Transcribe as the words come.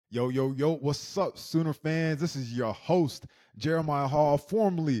Yo, yo, yo, what's up, Sooner fans? This is your host, Jeremiah Hall,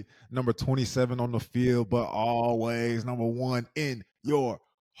 formerly number 27 on the field, but always number 1 in your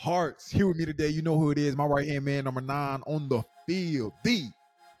hearts. Here with me today, you know who it is, my right-hand man, number 9 on the field, the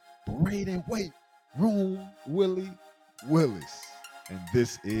Braden Weight Room Willie Willis. And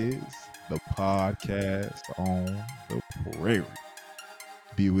this is the podcast on the prairie.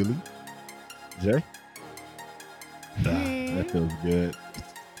 B. Willie. Jay? That feels good.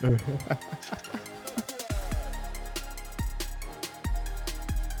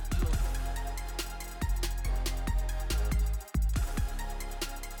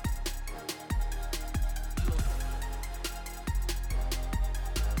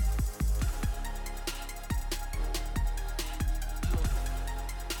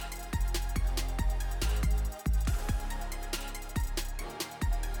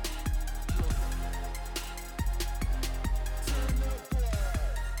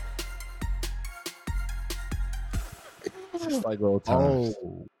 Just like old times.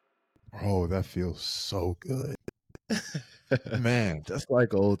 Oh, that feels so good. Man, just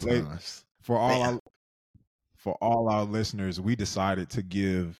like old times. For all our listeners, we decided to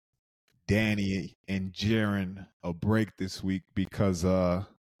give Danny and Jaron a break this week because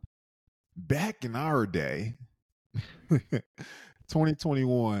back in our day,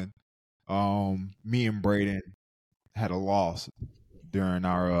 2021, me and Braden had a loss during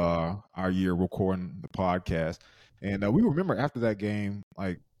our year recording the podcast. And we remember after that game,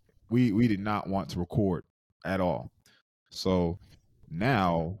 like we did not want to record at all. So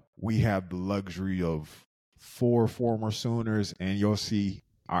now we have the luxury of 4 former Sooners, and you'll see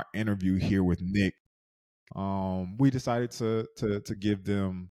our interview here with Nick. We decided to give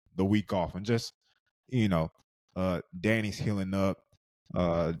them the week off and just, Danny's healing up,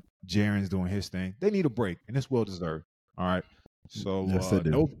 Jaron's doing his thing. They need a break, and it's well deserved. All right. So yes,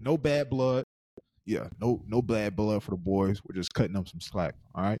 no bad blood. Yeah, no bad blood for the boys. We're just cutting them some slack.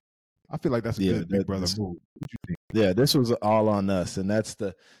 All right. I feel like that's a good big brother move. What you think? Yeah, this was all on us, and that's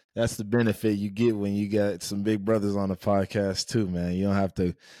the benefit you get when you got some big brothers on the podcast too, man. You don't have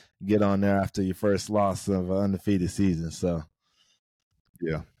to get on there after your first loss of an undefeated season. So,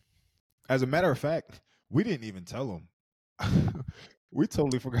 yeah. As a matter of fact, we didn't even tell them. We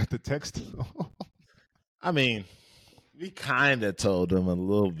totally forgot to text them. I mean, we kind of told them a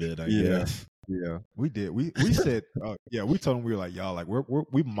little bit, I guess. Yeah, we did. We said, we told them, we were like, y'all, like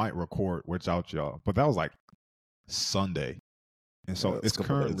we might record without y'all, but that was like Sunday, and so it's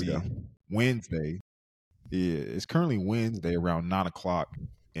currently Wednesday. Yeah, it's currently Wednesday around 9:00,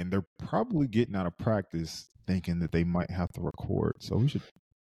 and they're probably getting out of practice, thinking that they might have to record. So we should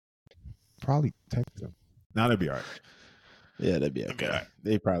probably text them. Now that'd be all right. Yeah, that'd be okay. Right.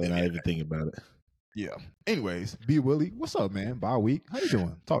 They probably not even thinking about it. Yeah. Anyways, B. Willie, what's up, man? Bye week. How you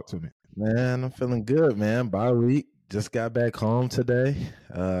doing? Talk to me. Man, I'm feeling good, man. Bye week. Just got back home today.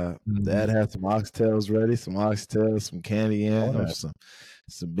 Dad had some oxtails ready, some candy in,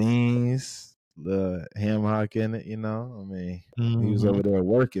 some beans, the ham hock in it, I mean, he was over there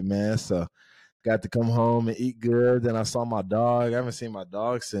working, man. So got to come home and eat good. Then I saw my dog. I haven't seen my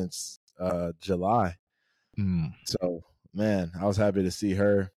dog since July. So, man, I was happy to see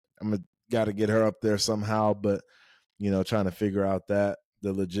her. Got to get her up there somehow, but, trying to figure out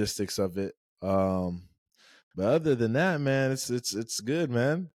the logistics of it. But other than that, man, it's good,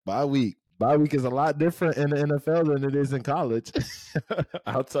 man. Bye week is a lot different in the NFL than it is in college.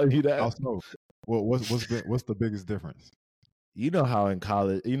 I'll tell you that. Also, well, what's the biggest difference? You know how in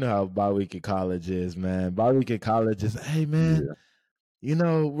college, how bye week in college is, man. Bye week in college is, hey, man. Yeah.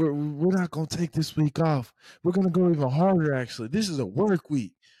 We're not gonna take this week off. We're gonna go even harder. Actually, this is a work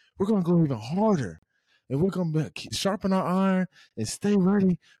week. We're gonna go even harder. And we're gonna sharpen our iron and stay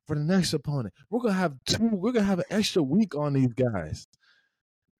ready for the next opponent. We're gonna have an extra week on these guys.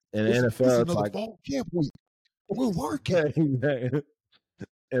 In the NFL, it's like fall camp week. We're working. In the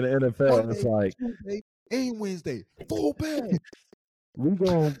NFL, Monday, it's like Tuesday and Wednesday, full pay. We're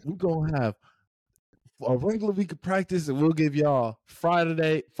gonna have a regular week of practice, and we'll give y'all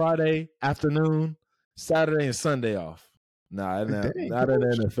Friday afternoon, Saturday, and Sunday off. Nah, not in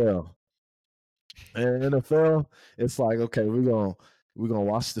the NFL. In the NFL, it's like, okay, we're gonna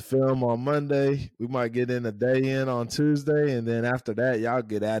watch the film on Monday. We might get in a day in on Tuesday, and then after that, y'all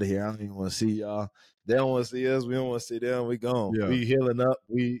get out of here. I don't even want to see y'all. They don't want to see us. We don't want to see them. We gone. Yeah. We healing up.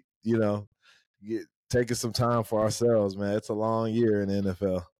 We taking some time for ourselves, man. It's a long year in the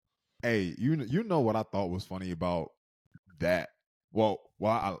NFL. Hey, you know what I thought was funny about that? Well,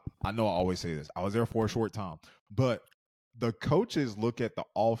 I know I always say this. I was there for a short time, but the coaches look at the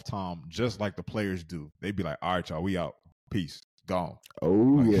off time just like the players do. They'd be like, all right, y'all, we out. Peace. gone. Oh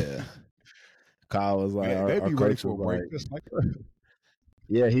Like, yeah. Kyle was like, they our be ready coach for was a break like, just like that.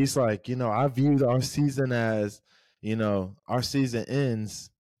 yeah, he's like, I viewed our season as, our season ends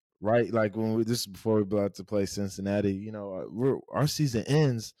right. Like this is before we about to play Cincinnati. Our season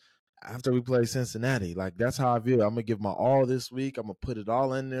ends after we play Cincinnati. Like that's how I view it. I'm gonna give my all this week. I'm gonna put it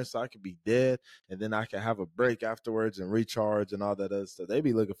all in there so I can be dead, and then I can have a break afterwards and recharge and all that other stuff. They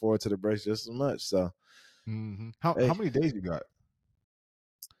be looking forward to the breaks just as much. So, How many days you got?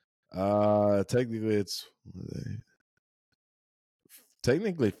 Technically it's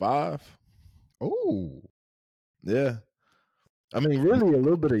technically 5. Oh, Yeah. I mean, really a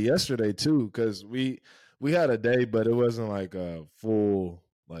little bit of yesterday too, because we had a day, but it wasn't like a full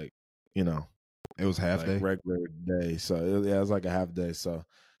it was half like day. regular day. So it was like a half day. So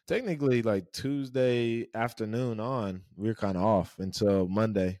technically, like Tuesday afternoon on, we were kind of off until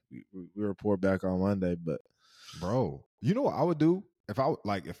Monday. We report back on Monday, but Bro, you know what I would do if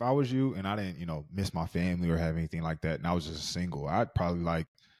I was you and I didn't miss my family or have anything like that, and I was just single. I'd probably like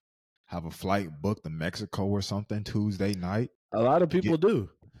have a flight booked to Mexico or something Tuesday night. a lot of people Get do.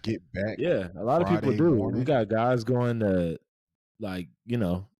 get back Yeah, a lot of people Friday do. We morning. got guys going to like you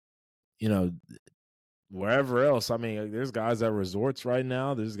know wherever else. I mean, there's guys at resorts right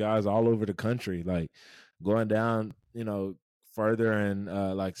now. There's guys all over the country, like going down, further in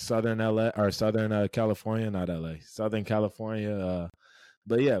like southern LA or southern California, not LA, Southern California.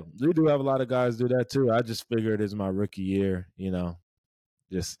 But yeah, we do have a lot of guys do that too. I just figured it's my rookie year,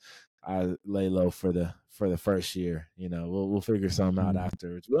 just I lay low for the first year. We'll figure something out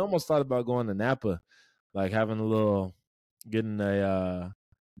afterwards. We almost thought about going to Napa, like having getting a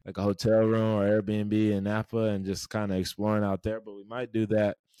like a hotel room or Airbnb in Napa and just kind of exploring out there. But we might do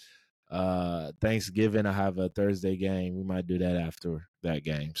that. Thanksgiving, I have a Thursday game. We might do that after that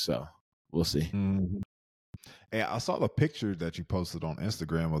game. So we'll see. Mm-hmm. And I saw the picture that you posted on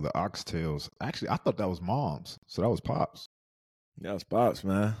Instagram of the oxtails. Actually, I thought that was mom's, so that was Pops. That was Pops,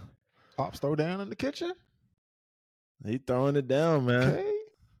 man. Pops throw down in the kitchen. He throwing it down, man. Okay.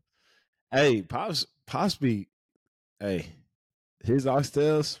 Hey, Pops be, hey, his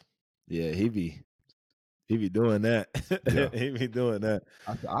oxtails, yeah, he be doing that. Yeah. He be doing that.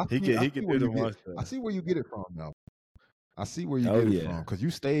 I He see, I see can where do the you get. oxtails. I see where you get it from, though. I see where you Oh get it yeah. from because you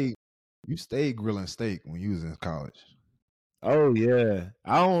stayed grilling steak when you was in college. Oh yeah.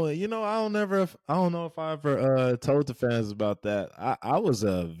 I don't know if I ever told the fans about that. I was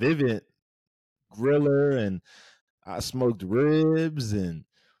a vivid griller and I smoked ribs and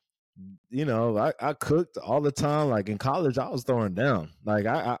I cooked all the time. Like in college, I was throwing down. Like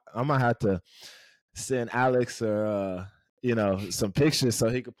I might have to send Alex or some pictures so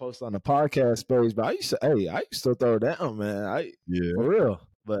he could post on the podcast page. But I used to throw down, man. Yeah. For real.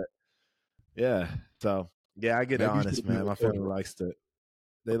 But yeah, so yeah, I get Maybe you should honest, have been man. with My Coach. family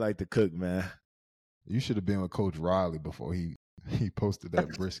they like to cook, man. You should have been with Coach Riley before he posted that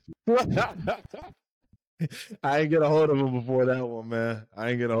brisket. I ain't get a hold of him before that one, man. I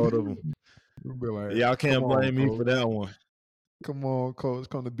ain't get a hold of him. You'll be like, Y'all come can't on, blame me Coach. for that one. Come on, Coach.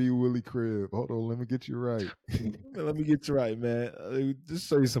 Come to B Willie crib. Hold on, let me get you right. Let me get you right, man. Just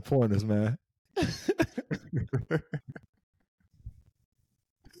show you some pointers, man.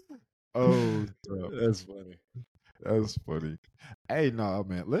 Oh, stop. That's funny. That's funny. Hey, no,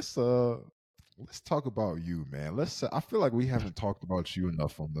 man. Let's talk about you, man. I feel like we haven't talked about you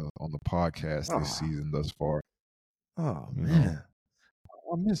enough on the podcast this Oh, season thus far. oh You know, man.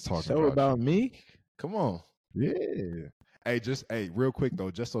 I miss talking Show about about you. me? Come on. Yeah. Hey, real quick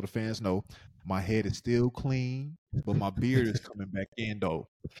though, just so the fans know, my head is still clean, but my beard is coming back in though.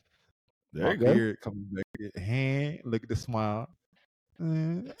 There My you go. beard coming back in. Hand, look at the smile.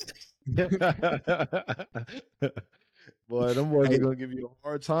 Boy, them boys Hey, are gonna give you a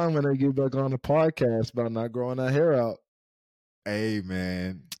hard time when they get back on the podcast about not growing that hair out. hey,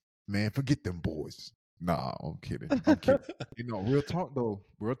 man, forget them boys. Nah, I'm kidding. I'm kidding. Real talk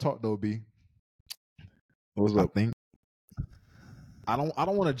though, B. What's I up? think I don't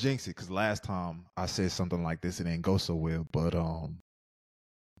want to jinx it because last time I said something like this, it didn't go so well. But I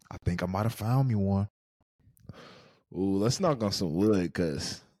think I might have found me one. Ooh, let's knock on some wood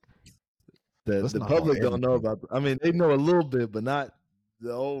because Let's the knock on public don't know everything. about. I mean, they know a little bit, but not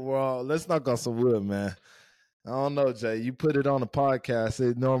the overall. Let's knock on some wood, man. I don't know, Jay. You put it on a podcast,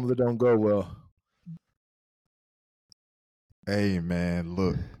 it normally don't go well. Hey, man,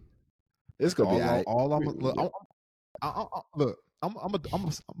 look. It's gonna be all All I'm right. look. I'm gonna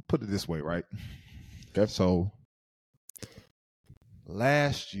put it this way, right? Okay. So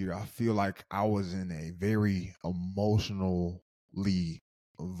last year, I feel like I was in a very emotionally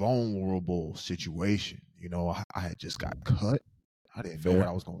vulnerable situation. I had just got cut. I didn't know what Fair.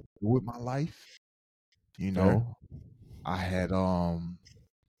 I was going to do with my life. You Fair. know, I had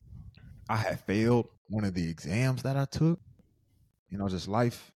failed one of the exams that I took. You know, just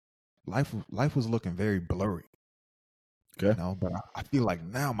life was looking very blurry. You Okay. know, but I feel like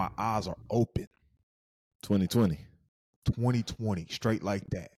now my eyes are open. 2020. 2020, straight like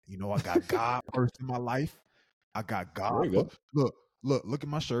that. You know, I got God first in my life. I got There God. you go. Look at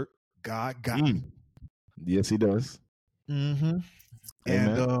my shirt. God got me. Yes, he does. Mm-hmm.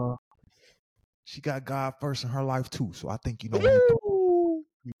 And Amen. she got God first in her life too. So I think, you know, when Woo!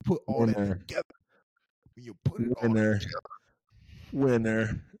 you put all that Winner. together, when you put it all Winner. together.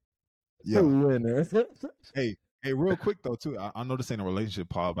 Winner. Yeah. Winner. Hey, real quick though, too. I know this ain't a relationship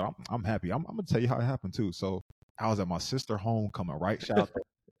pod, but I'm happy. I'm gonna tell you how it happened too. So I was at my sister homecoming, right? Shout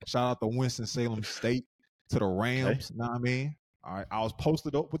out to Winston-Salem State, to the Okay. Rams, you know what I mean? All right. I was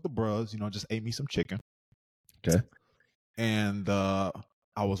posted up with the bros, you know, just ate me some chicken. Okay. And I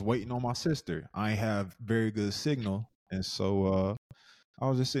was waiting on my sister. I ain't have very good signal. And so I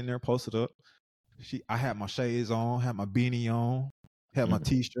was just sitting there posted up. I had my shades on, had my beanie on, had my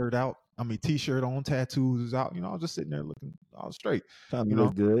t-shirt out. T-shirt on, tattoos out. You know, I was just sitting there looking all straight. Trying to You know,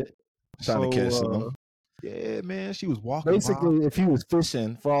 look good. Trying to catch so some. yeah, man, she was walking by. Basically, if he was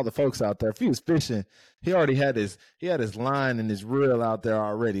fishing, for all the folks out there, if he was fishing, he already had his line and his reel out there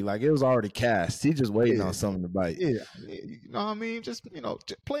already. Like it was already cast. He just waiting Yeah, on something to bite. yeah, you know what I mean? Just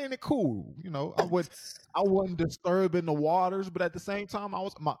just playing it cool. You know, I wasn't disturbing the waters, but at the same time, I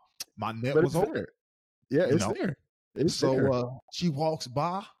was my net But was it's open. there. Yeah, You it's know, there. It's there. so she walks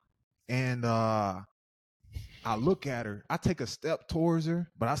by, and I look at her. I take a step towards her,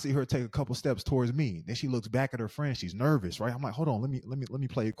 but I see her take a couple steps towards me. Then she looks back at her friend. She's nervous, right? I'm like, hold on, let me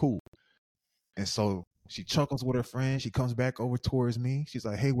play it cool. And so she chuckles with her friend. She comes back over towards me. She's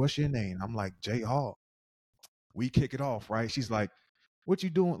like, hey, what's your name? I'm like, Jay Hall. We kick it off, right? She's like, what you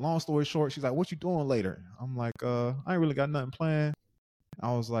doing? Long story short, she's like, what you doing later? I'm like, I ain't really got nothing planned.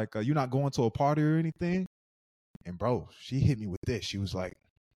 I was like, you not going to a party or anything? And bro, she hit me with this. She was like,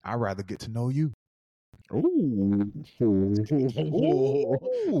 I'd rather get to know you. Ooh.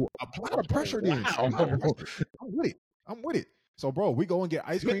 Ooh, apply the pressure then. Apply the Wow. pressure. I'm with it. I'm with it. So, bro, we go and get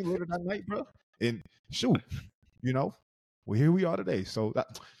ice cream later that night, bro. And shoot, you know, well, here we are today. So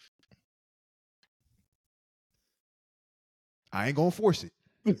I ain't gonna force it.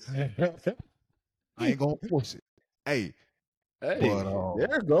 I ain't gonna force it. Hey, but Hey,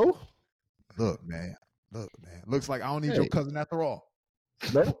 there you go. look, man. Look, man. Looks like I don't need your Hey, cousin after all.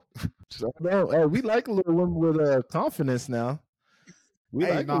 nope. So, no, hey, we like a little woman with confidence now. We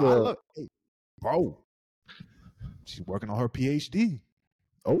Hey, like no, a I little. look, hey, bro. She's working on her PhD.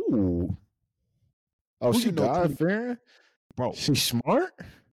 Oh, oh, Who she you know, God 20, fearing. bro? She's smart,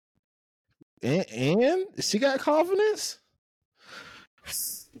 and she got confidence.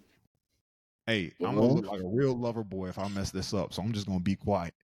 Hey, I'm gonna Boom. look like a real lover boy if I mess this up. So I'm just gonna be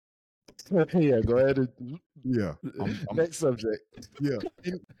quiet. Yeah, go ahead. And, Yeah, next subject. yeah.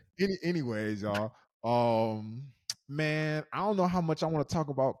 Anyways, y'all. Man, I don't know how much I want to talk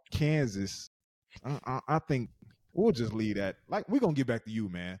about Kansas. I think we'll just leave that. Like, we're gonna get back to you,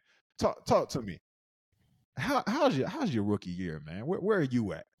 man. Talk to me. How's your rookie year, man? Where are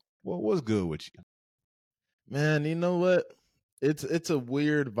you at? What's good with you? Man, you know what? It's a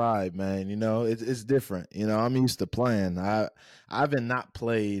weird vibe, man. You know, it's different. You know, I'm used to playing. I haven't not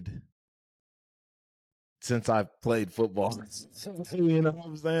played since I've played football. You know what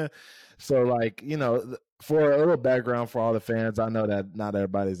I'm saying? So, like, you know, for a little background for all the fans, I know that not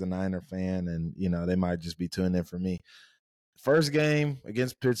everybody's a Niner fan, and you know they might just be tuning in for me. First game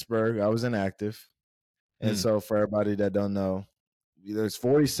against Pittsburgh, I was inactive, and Mm. so for everybody that don't know, there's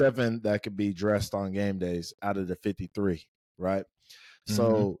 47 that could be dressed on game days out of the 53, right? Mm-hmm.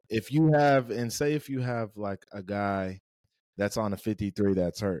 So if you have, and say if you have like a guy that's on a 53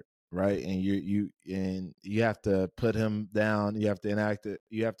 that's hurt, right? And you have to put him down, you have to inactive,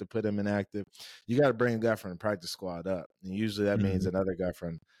 you have to put him inactive. You got to bring a guy from the practice squad up. And usually that means Mm-hmm. another guy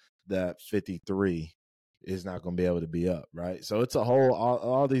from that 53 is not going to be able to be up, right? So it's a whole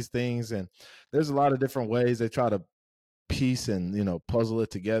all these things, and there's a lot of different ways they try to piece and puzzle it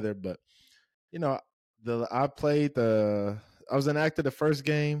together. But you know, I was inactive the first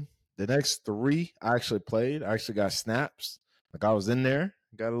game. The next three I actually played. I actually got snaps. Like I was in there,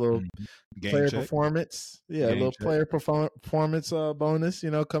 got a little Game player check. performance. Yeah, a Game little check. player performance bonus,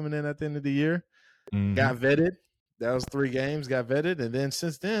 coming in at the end of the year. Mm-hmm. Got vetted. That was 3 games, got vetted. And then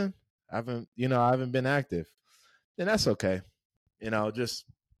since then, I haven't been active. And that's okay.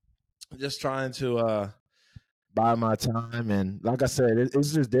 Just trying to buy my time. And like I said,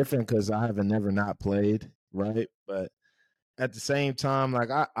 it's just different because I haven't never not played, right? But at the same time, like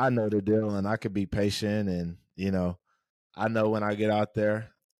I know the deal and I could be patient and, I know when I get out there,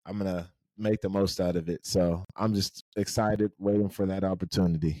 I'm going to make the most out of it. So I'm just excited waiting for that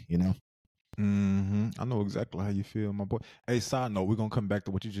opportunity. I know exactly how you feel, my boy. Hey, side note, we're gonna come back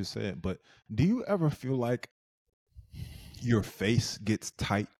to what you just said, but do you ever feel like your face gets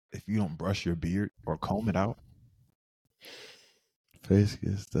tight if you don't brush your beard or comb it out? Face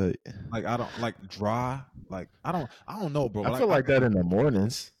gets tight. Like I don't like dry. Like I don't know, bro. I Like feel like that in the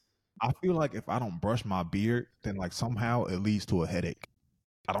mornings. I feel like if I don't brush my beard, then like somehow it leads to a headache.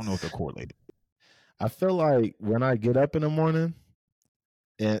 I don't know if they're correlated. I feel like when I get up in the morning,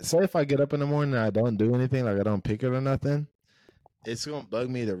 and say if I get up in the morning and I don't do anything, like I don't pick it or nothing, it's gonna bug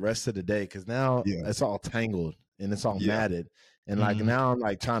me the rest of the day because now Yeah, it's all tangled and it's all yeah. matted. And like Mhm. now I'm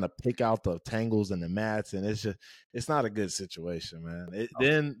like trying to pick out the tangles and the mats, and it's not a good situation, man.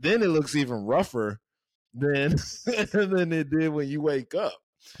 Then it looks even rougher than than it did when you wake up.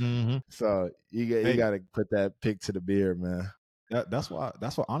 Mhm. So you Hey, got to put that pick to the beard, man. that's why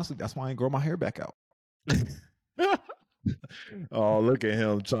honestly that's why I ain't grow my hair back out. Oh, look at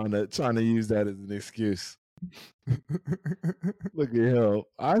him trying to use that as an excuse. Look at him.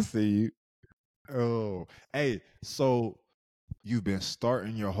 I see you. Oh, hey, so you've been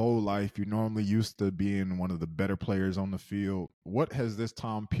starting your whole life. You're normally used to being one of the better players on the field. What has this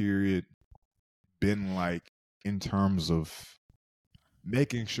time period been like in terms of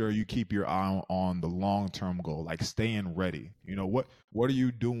making sure you keep your eye on the long term goal, like staying ready? You know, what are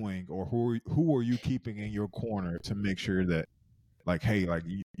you doing, or who are you keeping in your corner to make sure that, like, hey, like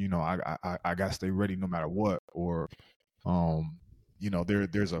I gotta stay ready no matter what, or um,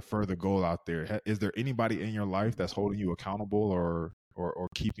 there's a further goal out there. Is there anybody in your life that's holding you accountable, or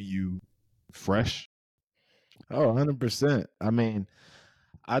keeping you fresh? Oh, 100%. I mean,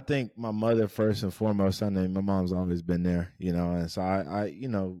 I think my mother first and foremost. I mean, my mom's always been there, and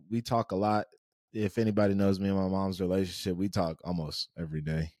so we talk a lot. If anybody knows me and my mom's relationship, we talk almost every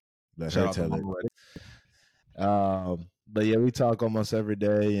day. Let Shout her out to tell it. Mama Reddick. But yeah, we talk almost every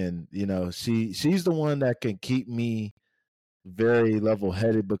day, and she's the one that can keep me very level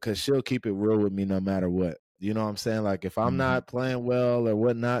headed because she'll keep it real with me no matter what. You know what I'm saying? Like if I'm Mhm. not playing well or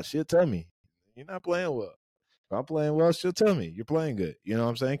whatnot, she'll tell me you're not playing well. If I'm playing well, she'll tell me you're playing good. You know what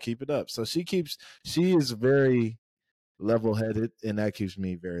I'm saying? Keep it up. So she is very level headed, and that keeps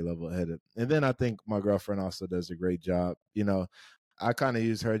me very level headed. And then I think my girlfriend also does a great job. I kind of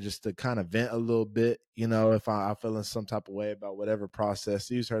use her just to kind of vent a little bit. If I'm feeling some type of way about whatever process,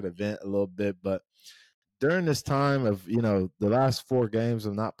 use her to vent a little bit. But during this time of the last 4 games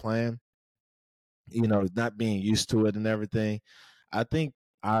of not playing, not being used to it and everything, I think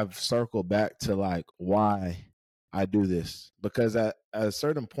I've circled back to like why I do this because at a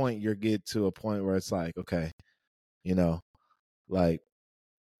certain point you get to a point where it's like, okay, you know, like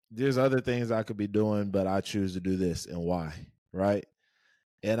there's other things I could be doing, but I choose to do this and why, right?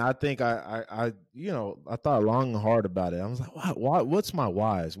 And I think I thought long and hard about it. I was like, why what's my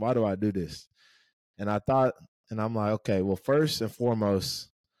whys? Why do I do this? And I thought, and I'm like, okay, well, first and foremost,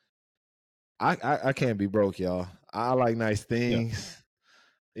 I can't be broke, y'all. I like nice Yeah. things.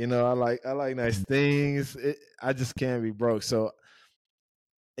 I like nice things. I just can't be broke. So,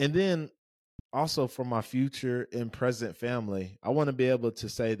 and then also for my future and present family, I want to be able to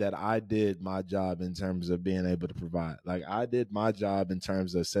say that I did my job in terms of being able to provide. Like I did my job in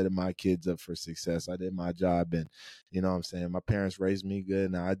terms of setting my kids up for success. I did my job, and you know what I'm saying. My parents raised me good,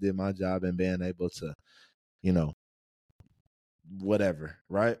 and I did my job in being able to, you know, whatever,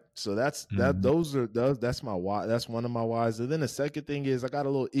 right? So Mhm. that's my why. That's one of my whys. And then the second thing is I got a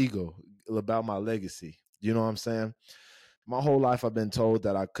little ego about my legacy. You know what I'm saying? My whole life I've been told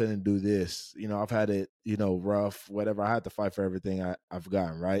that I couldn't do this. I've had it, rough, whatever. I had to fight for everything I've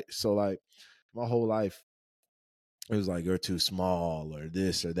gotten, right? So like my whole life it was like you're too small or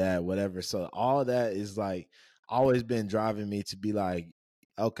this or that, whatever. So all that is like always been driving me to be like,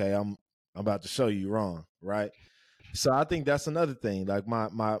 okay, I'm about to show you wrong, right? So I think that's another thing. Like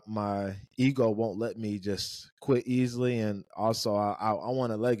my ego won't let me just quit easily, and also I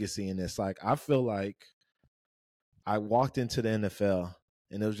want a legacy in this. Like I feel like I walked into the NFL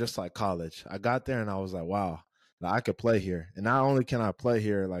and it was just like college. I got there and I was like, wow, like I could play here. And not only can I play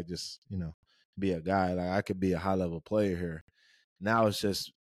here, like just be a guy. Like I could be a high level player here. Now it's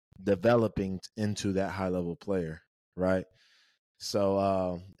just developing into that high level player, right?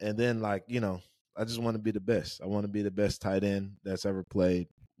 So, and then like, I just want to be the best. I want to be the best tight end that's ever played,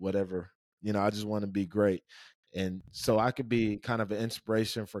 whatever. I just want to be great. And so I could be kind of an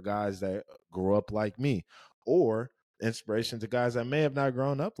inspiration for guys that grew up like me. Or inspiration to guys that may have not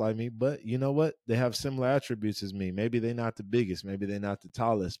grown up like me, but you know what? They have similar attributes as me. Maybe they're not the biggest, maybe they're not the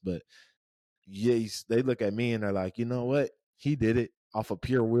tallest, but yes, they look at me and they're like, you know what? He did it off of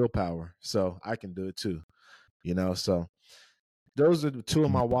pure willpower, so I can do it too. You know, so those are the two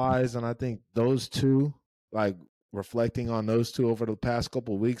of my whys, and I think those two, like reflecting on those two over the past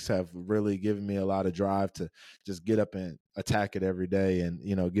couple of weeks, have really given me a lot of drive to just get up and attack it every day, and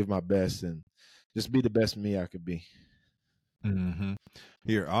give my best and just be the best me I could be. Mm-hmm.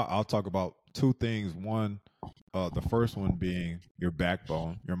 Here, I'll talk about two things. One, the first one being your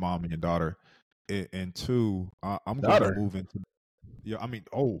backbone, your mom and your daughter, and two, I'm going to Daughter. move into. Yeah, I mean,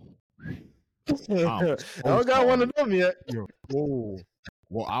 oh, I'm I so don't got one sorry. of them yet. Oh,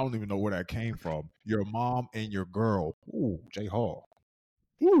 well, I don't even know where that came from. Your mom and your girl. Ooh, J Hall.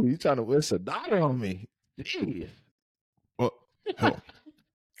 Ooh, you trying to wish a daughter on me? Jeez. Well, hell,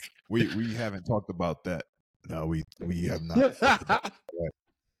 we haven't talked about that. No, we have not talked about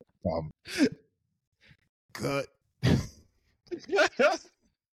that. Good.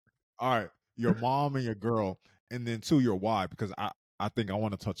 All right, your mom and your girl, and then two, your why, because I think I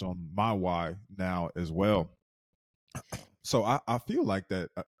want to touch on my why now as well. So I feel like that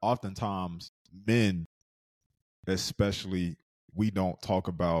oftentimes men, especially, we don't talk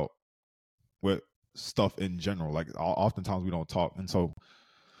about what stuff in general. Like oftentimes we don't talk, and so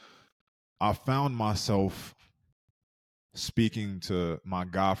I found myself speaking to my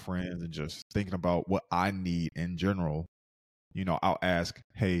guy friends and just thinking about what I need in general. I'll ask,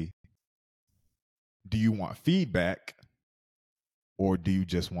 hey, do you want feedback or do you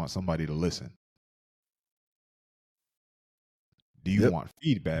just want somebody to listen? Do you Yep. want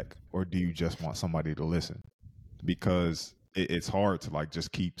feedback or do you just want somebody to listen? Because it's hard to like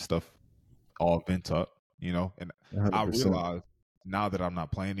just keep stuff all pent up, and I 100%. realize now that I'm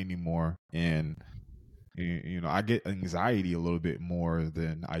not playing anymore and I get anxiety a little bit more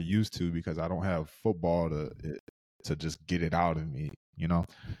than I used to because I don't have football to just get it out of me,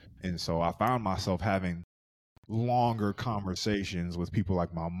 and so I found myself having longer conversations with people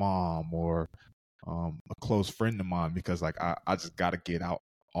like my mom or a close friend of mine because like I just got to get out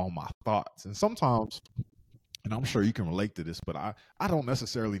all my thoughts. And sometimes, and I'm sure you can relate to this, but I don't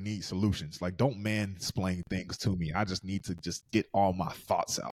necessarily need solutions. Like, don't mansplain things to me. I just need to just get all my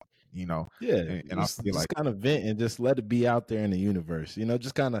thoughts out, Yeah, and I feel just like, kind of vent and just let it be out there in the universe.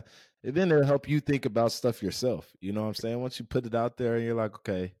 Just kind of, and then it'll help you think about stuff yourself. You know what I'm saying? Once you put it out there and you're like,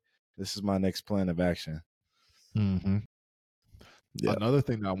 okay, this is my next plan of action. mm-hmm. Yeah. Another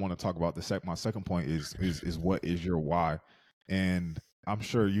thing that I want to talk about, my second point is what is your why? And I'm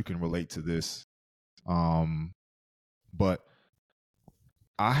sure you can relate to this. But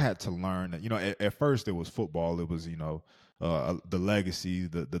I had to learn that, at first it was football. It was, the legacy,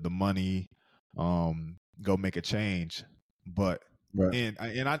 the money, go make a change. But, Right.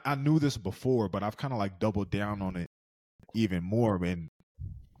 and I knew this before, but I've kind of like doubled down on it even more.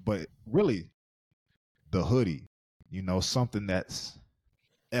 But really the hoodie, something that's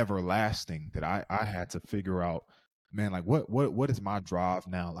everlasting that I had to figure out, man, like what is my drive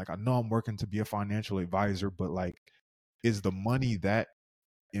now? Like, I know I'm working to be a financial advisor, but like, is the money that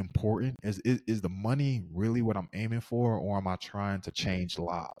important? Is the money really what I'm aiming for, or am I trying to change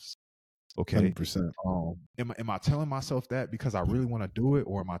lives? Okay. 100%. Am I telling myself that because I really want to do it,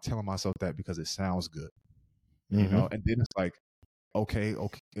 or am I telling myself that because it sounds good? Mm-hmm. And then it's like, okay,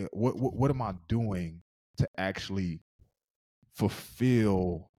 what am I doing to actually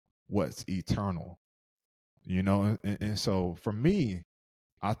fulfill what's eternal? And so for me,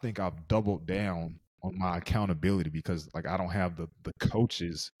 I think I've doubled down on my accountability because like I don't have the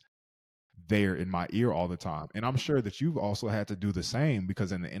coaches there in my ear all the time. And I'm sure that you've also had to do the same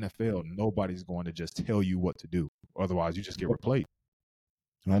because in the NFL, nobody's going to just tell you what to do. Otherwise, you just get replaced.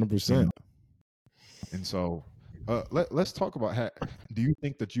 100%. And so let's talk about do you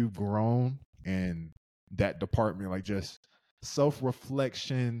think that you've grown in that department, like just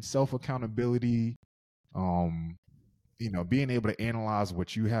self-reflection, self-accountability, being able to analyze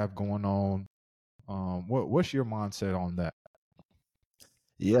what you have going on? What's your mindset on that?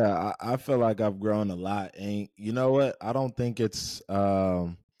 Yeah, I feel like I've grown a lot. And you know what? I don't think it's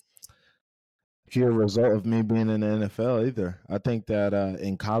pure result of me being in the NFL either. I think that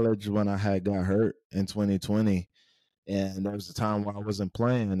in college when I had got hurt in 2020, and there was a time where I wasn't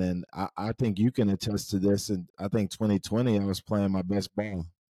playing, and I think you can attest to this. And I think 2020 I was playing my best ball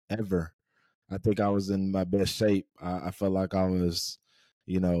ever. I think I was in my best shape. I felt like I was,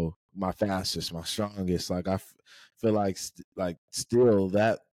 my fastest, my strongest. Like feel like still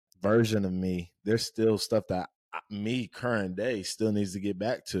that version of me. There's still stuff that me current day still needs to get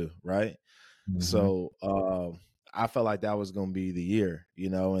back to, right? Mm-hmm. So I felt like that was going to be the year,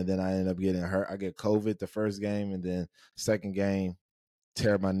 and then I ended up getting hurt. I get COVID the first game, and then second game,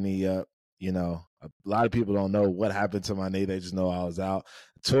 tear my knee up. A lot of people don't know what happened to my knee. They just know I was out.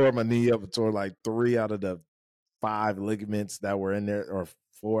 Tore my knee up. Tore like 3 out of the 5 ligaments that were in there, or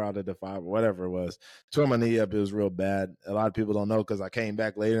 4 out of the 5, whatever it was. Tore my knee up. It was real bad. A lot of people don't know because I came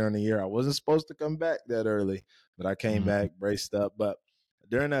back later in the year. I wasn't supposed to come back that early, but I came back, braced up. But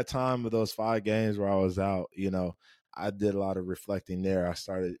during that time of those 5 games where I was out, I did a lot of reflecting there. I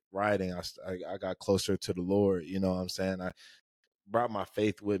started writing. I got closer to the Lord. You know what I'm saying? I brought my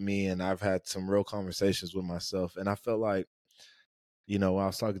faith with me, and I've had some real conversations with myself. And I felt like, when I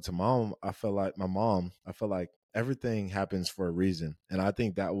was talking to mom, I felt like everything happens for a reason. And I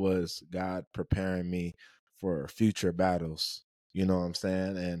think that was God preparing me for future battles. You know what I'm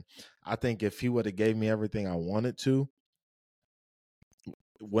saying? And I think if he would have gave me everything I wanted to,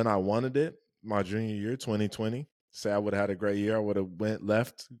 when I wanted it, my junior year, 2020, say I would have had a great year, I would have went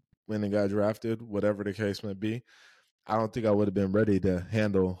and got drafted, whatever the case may be. I don't think I would have been ready to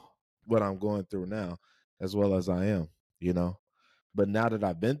handle what I'm going through now as well as I am, But now that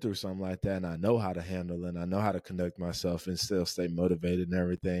I've been through something like that and I know how to handle it and I know how to conduct myself and still stay motivated and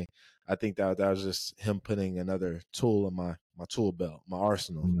everything, I think that was just him putting another tool in my tool belt, my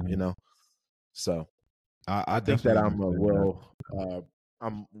arsenal, So I think that definitely understand that.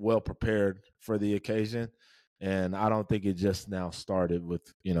 I'm well prepared for the occasion, and I don't think it just now started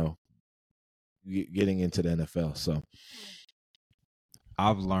with getting into the NFL. So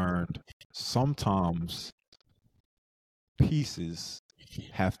I've learned sometimes pieces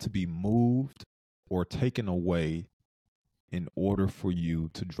have to be moved or taken away in order for you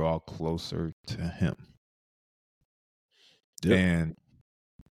to draw closer to him. Yep. And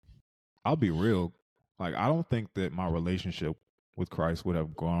I'll be real, like I don't think that my relationship with Christ would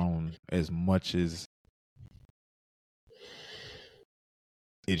have grown as much as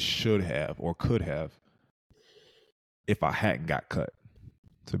it should have or could have if I hadn't got cut,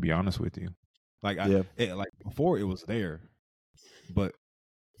 to be honest with you. Like like before it was there, but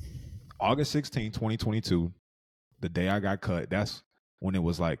August 16, 2022, the day I got cut, that's when it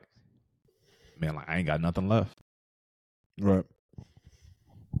was like, man, like I ain't got nothing left. Right.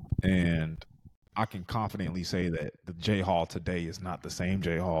 And I can confidently say that the J Hall today is not the same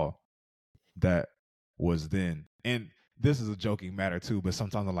J Hall that was then. And this is a joking matter too, but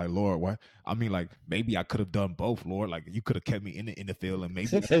sometimes I'm like, Lord, what? I mean, like maybe I could have done both, Lord. Like you could have kept me in the NFL, and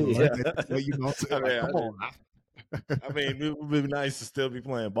maybe I could have learned that. You know, what I'm saying? Like, come on. I mean, it would be nice to still be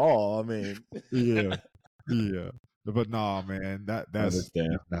playing ball. I mean, yeah. But nah, man, that's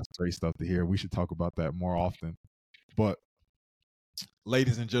great stuff to hear. We should talk about that more often. But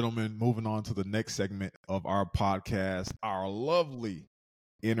ladies and gentlemen, moving on to the next segment of our podcast, our lovely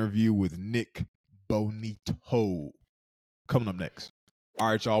interview with Nik Bonitto. Coming up next. All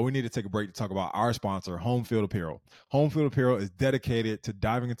right, y'all, we need to take a break to talk about our sponsor, Home Field Apparel. Home Field Apparel is dedicated to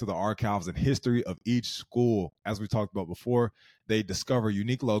diving into the archives and history of each school. As we talked about before, they discover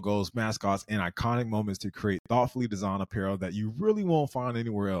unique logos, mascots, and iconic moments to create thoughtfully designed apparel that you really won't find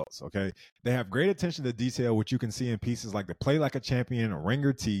anywhere else, okay? They have great attention to detail, which you can see in pieces like the Play Like a Champion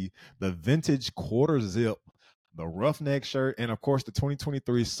Ringer tee, the vintage quarter zip, the roughneck shirt, and of course the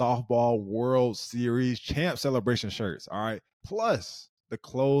 2023 Softball World Series Champ Celebration shirts. All right. Plus, the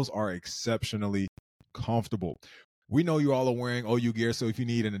clothes are exceptionally comfortable. We know you all are wearing OU gear, so if you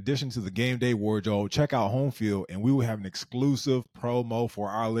need an addition to the game day wardrobe, check out Home Field, and we will have an exclusive promo for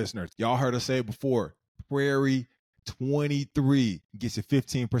our listeners. Y'all heard us say it before. Prairie 23 gets you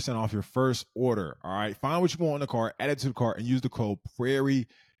 15% off your first order. All right. Find what you want in the cart, add it to the cart, and use the code Prairie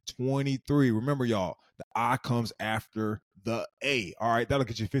 23. Remember, y'all, the I comes after the A. All right, that'll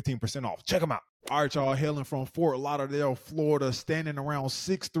get you 15% off. Check them out. All right, y'all, hailing from Fort Lauderdale, Florida, standing around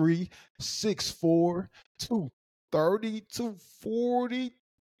 6'3", 6'4", 230,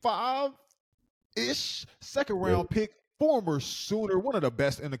 245-ish. Second round pick, former Sooner, one of the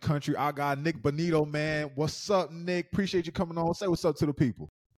best in the country. I got Nik Bonitto, man. What's up, Nick? Appreciate you coming on. Say what's up to the people.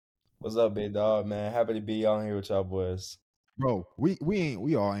 What's up, big dog, man? Happy to be on here with y'all boys. Bro, we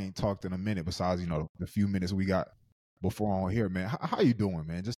all ain't talked in a minute besides, the few minutes we got before on here, man. How you doing,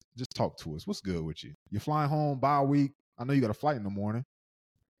 man? Just talk to us. What's good with you? You flying home bye week? I know you got a flight in the morning.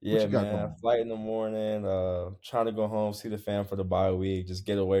 Yeah, man. Flight in the morning, trying to go home, see the fam for the bye week, just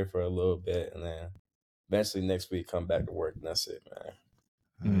get away for a little bit, and then eventually next week come back to work, and that's it,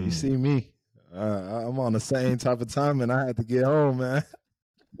 man. You see me. I'm on the same type of time, and I had to get home, man.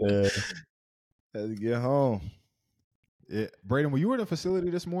 Yeah. Had to get home. Yeah. Braden, were you in the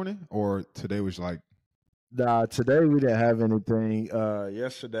facility this morning, or today was like? Nah, today we didn't have anything.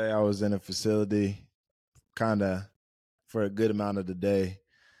 Yesterday I was in a facility. kind of for a good amount of the day,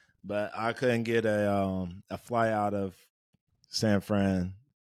 but I couldn't get a fly out of San Fran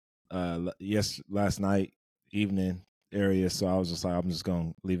last night evening area, so I was just like, I'm just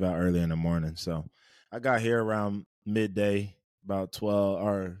gonna leave out early in the morning. So I got here around midday, about 12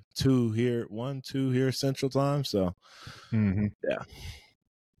 or 2 here, 2 here Central Time. So yeah.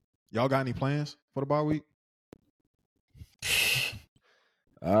 Y'all got any plans for the bye week?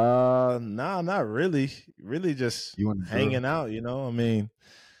 Nah, not really. Really just You and the girl? hanging out, you know. I mean,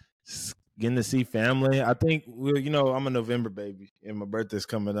 getting to see family. I think I'm a November baby and my birthday's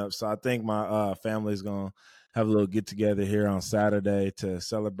coming up. So I think my family's gonna have a little get together here on Saturday to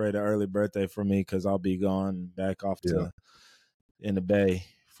celebrate an early birthday for me, because I'll be going back off to in the Bay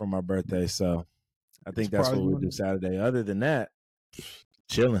for my birthday. So I think that's what we do Saturday. Other than that,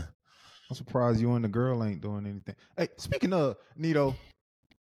 chilling. I'm surprised you and the girl ain't doing anything. Hey, speaking of Nito,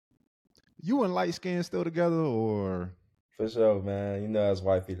 you and light skin still together, or? For sure, man. You know that's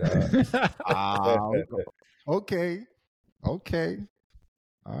wifey dog. Okay.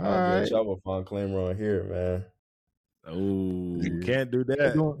 All I'll right. get y'all a fun claimer on here, man. Oh, can't do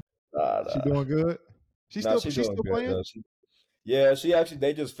that. She doing good? She's still playing? Though. She actually,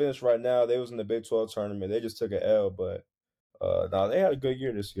 they just finished right now. They was in the Big 12 tournament. They just took an L, but they had a good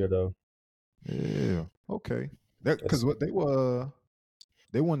year this year though. Yeah. Okay. Because what they won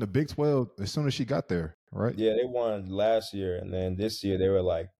the Big 12 as soon as she got there, right? Yeah, they won last year, and then this year they were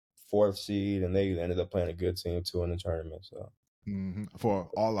like 4th seed, and they ended up playing a good team too in the tournament. So for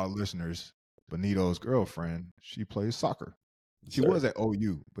all our listeners, Bonitto's girlfriend, she plays soccer. She was at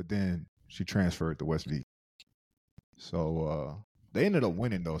OU, but then she transferred to West V. So they ended up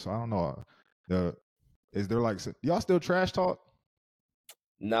winning though. So I don't know. Is there like y'all still trash talk?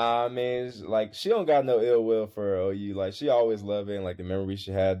 Nah, I mean, it's like she don't got no ill will for OU. Like she always loved it and like the memories she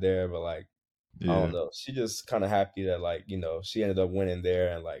had there, but like I don't know. She just kind of happy that like, she ended up winning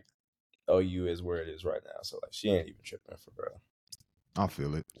there, and like OU is where it is right now. So like she ain't even tripping for real. I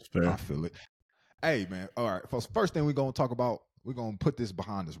feel it. I feel it. Hey man, all right. First thing we're gonna talk about, we're gonna put this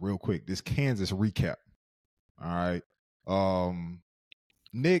behind us real quick. This Kansas recap. All right.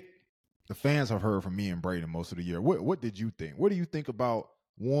 Nick, the fans have heard from me and Braden most of the year. What did you think? What do you think about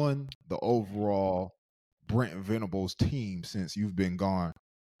the overall Brent Venables team since you've been gone?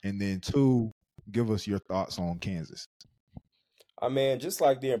 And then 2, give us your thoughts on Kansas. I mean, just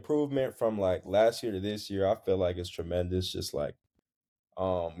like the improvement from like last year to this year, I feel like it's tremendous. Just like,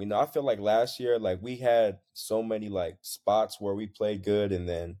 I feel like last year, like we had so many like spots where we played good and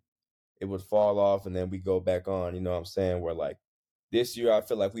then it would fall off and then we go back on, you know what I'm saying? Where like this year I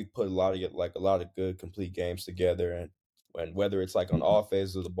feel like we put a lot of good complete games together, and whether it's like on all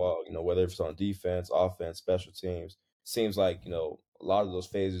phases of the ball, whether it's on defense, offense, special teams, seems like, a lot of those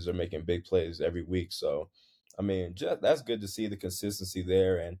phases are making big plays every week. So I mean, that's good to see the consistency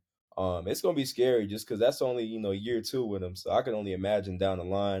there, and it's gonna be scary just because that's only year 2 with him. So I can only imagine down the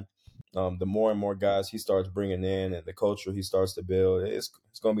line, the more and more guys he starts bringing in and the culture he starts to build, it's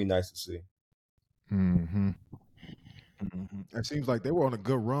gonna be nice to see. It seems like they were on a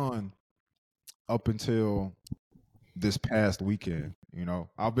good run up until this past weekend.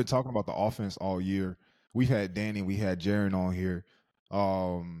 I've been talking about the offense all year. We've had Danny, we had Jaron on here.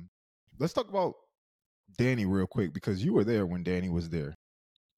 Let's talk about Danny real quick, because you were there when Danny was there.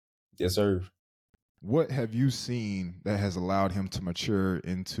 Yes, sir. What have you seen that has allowed him to mature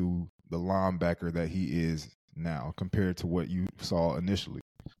into the linebacker that he is now compared to what you saw initially?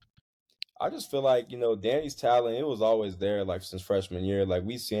 I just feel like, Danny's talent, it was always there, like since freshman year. Like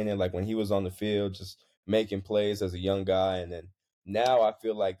we seen it like when he was on the field, just making plays as a young guy. And then now I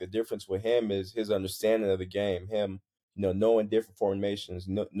feel like the difference with him is his understanding of the game. Him, knowing different formations,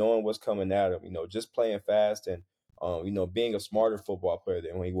 knowing what's coming at him, just playing fast and being a smarter football player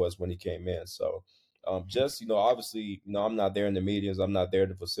than when he came in. So just, obviously, I'm not there in the meetings, I'm not there in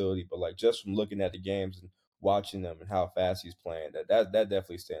the facility, but like just from looking at the games and watching them and how fast he's playing, that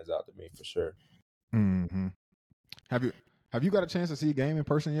definitely stands out to me for sure. Mm-hmm. Have you got a chance to see a game in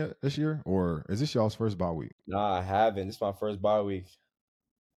person yet this year, or is this y'all's first bye week? Nah, I haven't. It's my first bye week.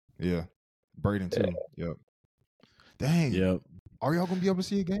 Yeah, Braden too. Yep. Dang. Yep. Are y'all gonna be able to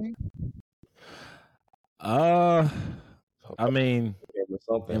see a game? I mean,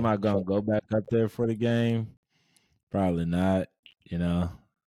 am I gonna go back up there for the game? Probably not.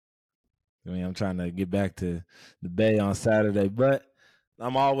 I mean, I'm trying to get back to the Bay on Saturday, but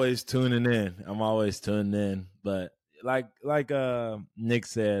I'm always tuning in. But like Nick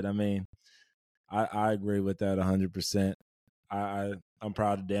said, I mean, I agree with that 100%. I'm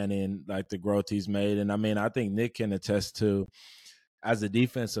proud of Danny and like the growth he's made, and I mean, I think Nick can attest to as a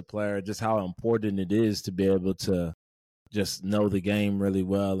defensive player, just how important it is to be able to just know the game really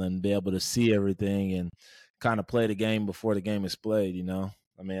well and be able to see everything and kind of play the game before the game is played, you know?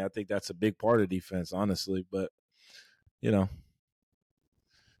 I mean, I think that's a big part of defense, honestly, but you know,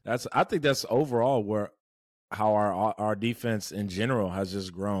 I think that's overall where how our defense in general has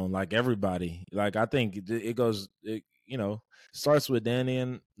just grown. Like everybody, like I think it goes, you know, starts with Danny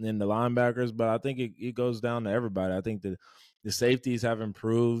and then the linebackers, but I think it goes down to everybody. I think the safeties have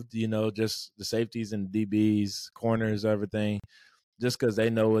improved. You know, just the safeties and DBs, corners, everything. Just because they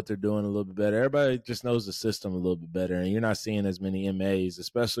know what they're doing a little bit better. Everybody just knows the system a little bit better, and you're not seeing as many MAs,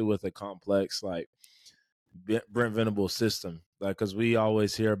 especially with a complex like Brent Venables system. Like, because we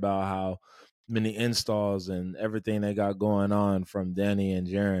always hear about how many installs and everything they got going on from Danny and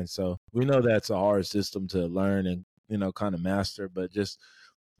Jaron. So we know that's a hard system to learn and, you know, kind of master, but just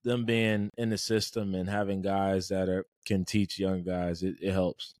them being in the system and having guys that can teach young guys, it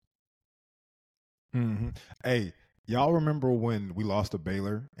helps. Mm-hmm. Hey, y'all remember when we lost to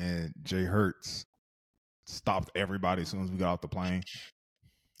Baylor and Jay Hurts stopped everybody as soon as we got off the plane?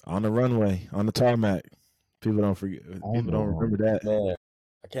 On the runway, on the tarmac. People don't forget. People don't remember that. Man,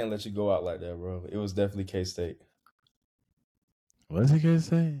 I can't let you go out like that, bro. It was definitely K-State. Was it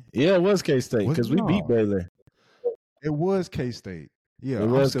K-State? Yeah, it was K-State because we beat Baylor. It was K-State. Yeah, it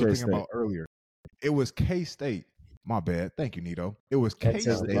I'm was still K-State. thinking about earlier. It was K-State. My bad. Thank you, Nito. It was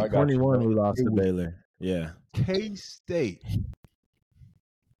K-State. 21 we lost to Baylor. Yeah. K-State.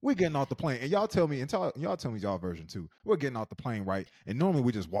 We're getting off the plane, and y'all tell me y'all version too. We're getting off the plane, right? And normally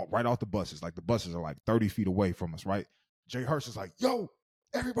we just walk right off the buses. Like the buses are like 30 feet away from us, right? Jay Hurst is like, yo,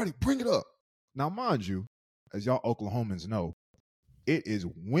 everybody bring it up. Now, mind you, as y'all Oklahomans know, it is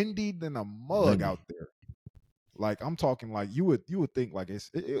windy than a mug out there. Like I'm talking like you would think like it's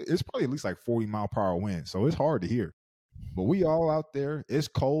probably at least like 40-mile-per-hour wind. So it's hard to hear. But we all out there. It's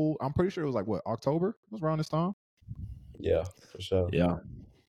cold. I'm pretty sure it was like what, October? It was around this time. Yeah, for sure.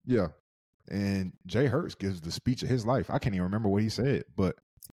 Yeah. And Jay Hurts gives the speech of his life. I can't even remember what he said, but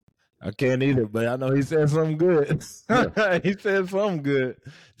I can't either, but I know he said something good. Yeah. He said something good.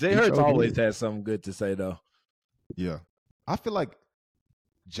 Jay Hurts always had something good to say, though. Yeah. I feel like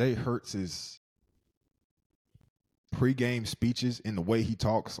Jay Hurts' pregame speeches and the way he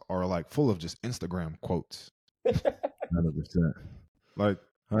talks are like full of just Instagram quotes. 100%. Like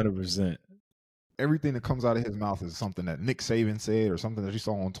 100%. Everything that comes out of his mouth is something that Nick Saban said or something that you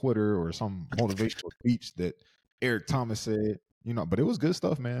saw on Twitter or some motivational speech that Eric Thomas said, you know, but it was good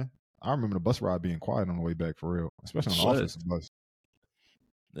stuff, man. I remember the bus ride being quiet on the way back for real, especially on the offensive bus.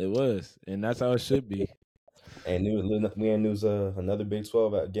 It was, and that's how it should be. And we ain't lose another Big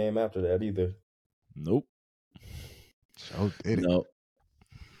 12 game after that either. Nope. So did it. Nope.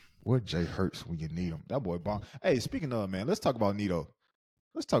 What Jay Hurts when you need him? That boy bomb. Hey, speaking of, man, let's talk about Nito.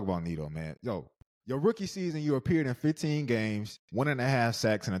 Man. Yo, your rookie season, you appeared in 15 games, 1.5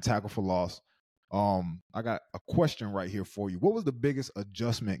 sacks, and a tackle for loss. I got a question right here for you. What was the biggest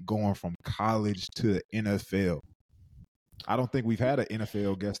adjustment going from college to the NFL? I don't think we've had an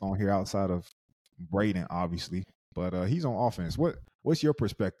NFL guest on here outside of Braden, obviously, but he's on offense. What's your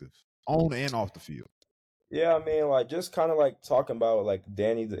perspective on and off the field? Yeah, I mean, like just kind of like talking about like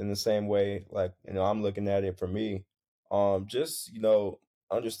Danny in the same way, like, you know, I'm looking at it for me. Just, you know,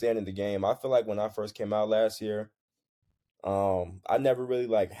 understanding the game. I feel like when I first came out last year, I never really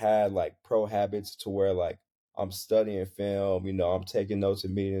like had like pro habits to where like I'm studying film, you know, I'm taking notes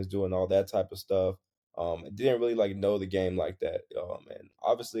in meetings, doing all that type of stuff. I didn't really like know the game like that. And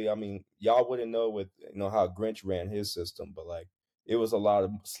obviously, I mean, y'all wouldn't know with, you know, how Grinch ran his system, but like it was a lot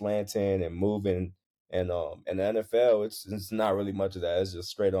of slanting and moving. And in the NFL, it's not really much of that. It's just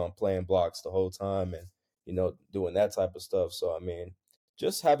straight on playing blocks the whole time and, you know, doing that type of stuff. So I mean,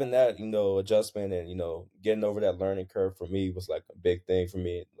 just having that, you know, adjustment and, you know, getting over that learning curve for me was like a big thing for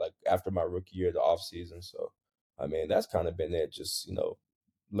me, like after my rookie year, the off season. So, I mean, that's kind of been it. Just, you know,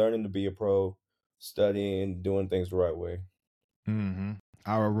 learning to be a pro, studying, doing things the right way. Mm-hmm.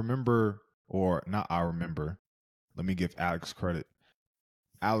 I remember, or not I remember, let me give Alex credit.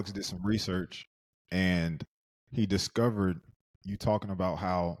 Alex did some research and he discovered you talking about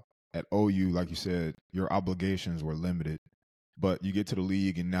how at OU, like you said, your obligations were limited. But you get to the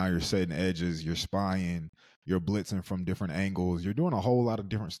league and now you're setting edges, you're spying, you're blitzing from different angles. You're doing a whole lot of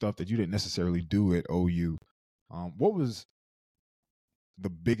different stuff that you didn't necessarily do at OU. What was the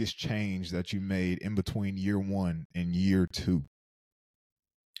biggest change that you made in between year one and year two?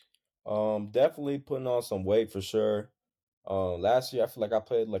 Definitely putting on some weight for sure. Last year I feel like I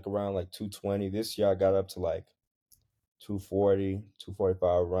played like around like 220. This year I got up to like 240,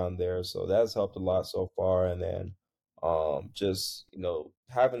 245 around there. So that's helped a lot so far. And then Just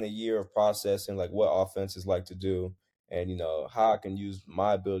having a year of processing like what offenses like to do, and how I can use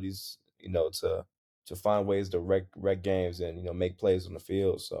my abilities, to find ways to wreck games and make plays on the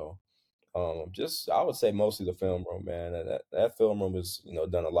field. So just I would say mostly the film room, man. And that film room has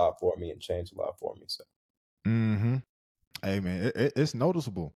done a lot for me and changed a lot for me. So Mm-hmm. Hey man, it's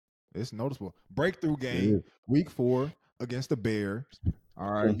noticeable. It's noticeable. Breakthrough game, week 4 against the Bears.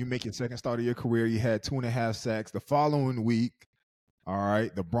 All right, you make your second start of your career. You had 2.5 sacks. The following week, all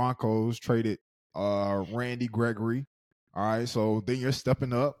right, the Broncos traded Randy Gregory. All right, so then you're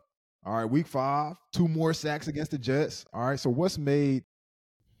stepping up. All right, week 5, 2 more sacks against the Jets. All right, so what's made?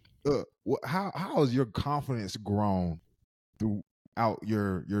 How has your confidence grown throughout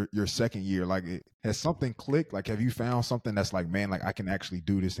your second year? Like, has something clicked? Like, have you found something that's like, man, like I can actually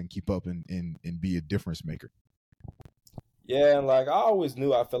do this and keep up and be a difference maker? yeah, and like I always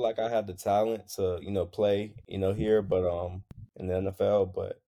knew, I feel like I had the talent to play here, but in the NFL.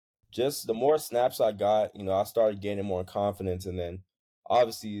 But just the more snaps I got, I started gaining more confidence, and then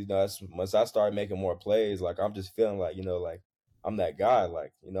obviously as once I started making more plays, like I'm just feeling like like I'm that guy,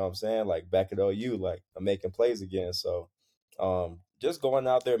 like what I'm saying, like back at OU, like I'm making plays again. So just going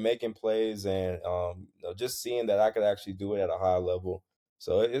out there making plays, and just seeing that I could actually do it at a high level.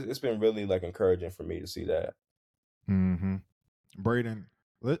 So it's been really like encouraging for me to see that. Mm-hmm. Braden,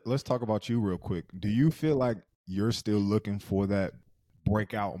 let's talk about you real quick. Do you feel like you're still looking for that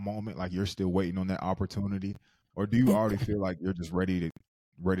breakout moment? Like you're still waiting on that opportunity, or do you already feel like you're just ready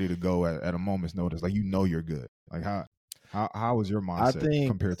to go at a moment's notice? Like you're good. Like how is your I mindset think,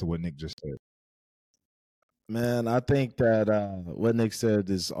 compared to what Nick just said? man, I think that what Nick said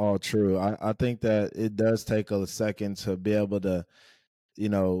is all true. I think that it does take a second to be able to,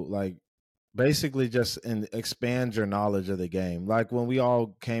 like basically just expand your knowledge of the game. Like when we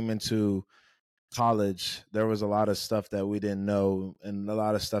all came into college, there was a lot of stuff that we didn't know and a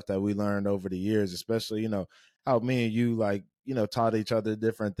lot of stuff that we learned over the years, especially, how me and you like, taught each other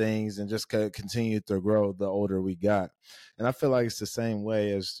different things and just continued to grow the older we got. And I feel like it's the same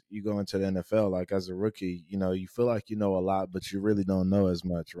way as you go into the NFL. Like as a rookie, you feel like you know a lot, but you really don't know as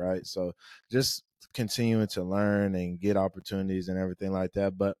much, right? So just continuing to learn and get opportunities and everything like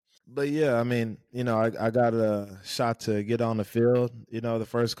that. But yeah, I mean, I got a shot to get on the field, the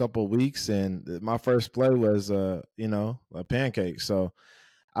first couple of weeks, and my first play was, a pancake. So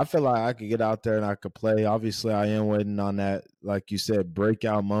I feel like I could get out there and I could play. Obviously, I am waiting on that, like you said,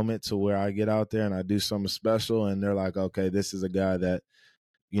 breakout moment to where I get out there and I do something special, and they're like, okay, this is a guy that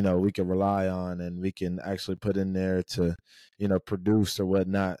we can rely on and we can actually put in there to, produce or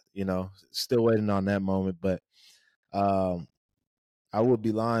whatnot. Still waiting on that moment, but um, I would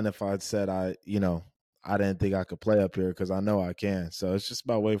be lying if I said I didn't think I could play up here because I know I can. So it's just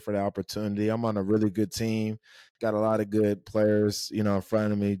about waiting for the opportunity. I'm on a really good team, got a lot of good players, in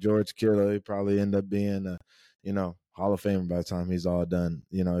front of me. George Kittle, he probably end up being a, Hall of Famer by the time he's all done.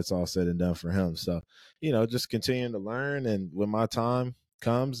 It's all said and done for him. So, just continuing to learn, and when my time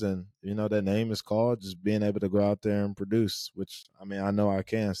comes and that name is called, just being able to go out there and produce, which I mean I know I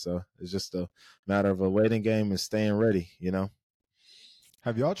can. So it's just a matter of a waiting game and staying ready.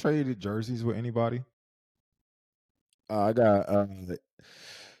 Have y'all traded jerseys with anybody? I got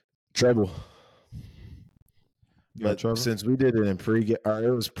treble, You got but Trevor? since we did it in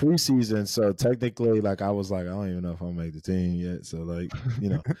it was preseason, so technically, like I was like, I don't even know if I'll make the team yet. So like,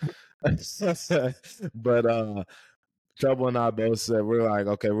 but Trouble and I both said we're like,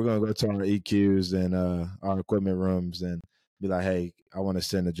 okay, we're gonna go to our EQs and our equipment rooms and be like, hey, I want to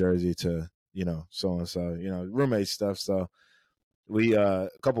send a jersey to so and so, roommate stuff. So we a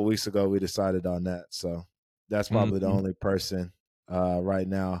couple weeks ago we decided on that. So that's probably the only person right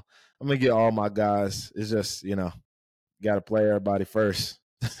now. I'm gonna get all my guys. It's just got to play everybody first.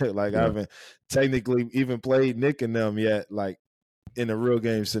 Like I Yeah. haven't technically even played Nick and them yet, like in a real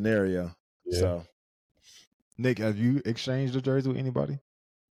game scenario. Yeah. So Nick, have you exchanged a jersey with anybody?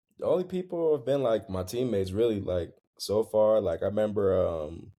 The only people have been like my teammates, really, like so far. Like I remember,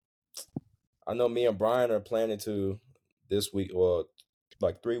 I know me and Brian are planning to this week, well,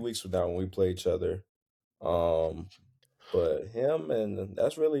 like 3 weeks from now when we play each other. Um, but him, and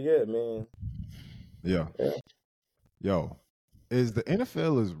that's really it, man. Yeah. Yeah. Yo, is the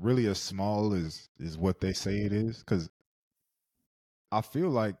NFL is really as small as what they say it is? Because I feel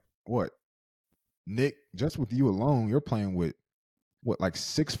like what Nick, just with you alone, you're playing with what like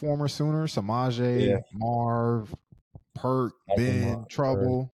 6 former Sooners: Yeah. Samaje, Marv, Perk, Ben,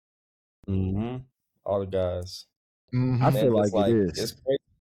 Trouble. Mm-hmm. All the guys. I Mm-hmm. And feel it's like it like it's is. crazy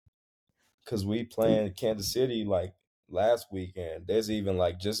because we playing Kansas City like last weekend. There's even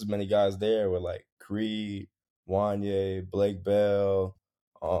like just as many guys there with like Creed, Wanye, Blake Bell,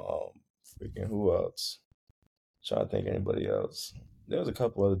 freaking who else? Trying to think of anybody else. There was a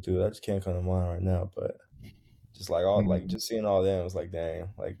couple other dudes. I just can't come to mind right now, but just like all like Mhm. just seeing all them, was like, dang,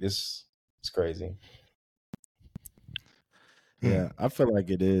 like this is crazy. Yeah, I feel like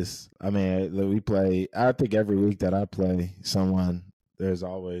it is. I mean, we play. I think every week that I play someone, there's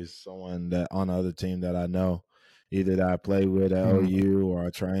always someone that on the other team that I know, either that I play with at Mhm. OU or I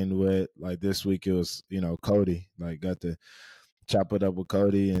trained with. Like this week, it was Cody. Like got to chop it up with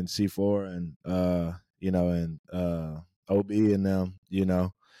Cody and C4 and and OB and them.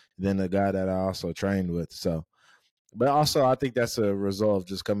 Then the guy that I also trained with. So, but also I think that's a result of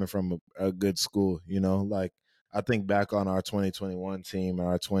just coming from a good school. Like I think back on our 2021 team and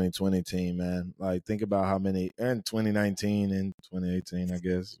our 2020 team, man. Like think about how many, and 2019 and 2018, I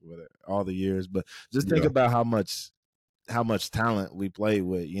guess, whatever, all the years. But just think Yeah. about how much talent we played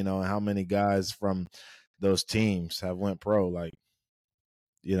with, and how many guys from those teams have went pro. Like,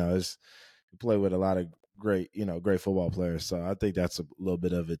 it's we play with a lot of great football players. So I think that's a little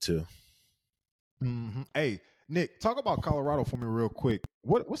bit of it too. Hey, Nick, talk about Colorado for me real quick.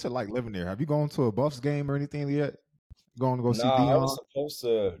 What's it like living there? Have you gone to a Buffs game or anything yet? Going to go see Nah, I was Dion? supposed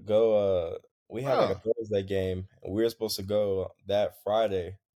to go. We had like a Yeah, Thursday game, and we were supposed to go that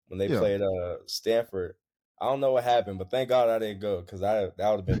Friday when they yeah. played Stanford. I don't know what happened, but thank God I didn't go because that would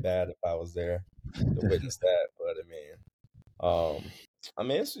have been bad if I was there to witness that. But I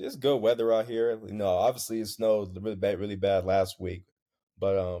mean, it's good weather out here. Obviously it snowed really bad last week,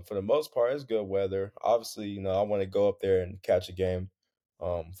 but for the most part, it's good weather. Obviously, I want to go up there and catch a game,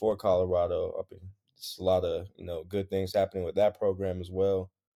 for Colorado. Just a lot of good things happening with that program as well.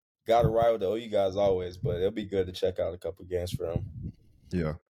 Got to ride with the OU guys always, but it'll be good to check out a couple games for them.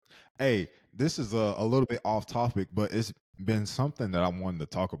 Yeah. Hey, this is a little bit off topic, but it's been something that I wanted to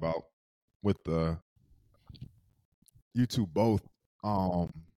talk about with you two both.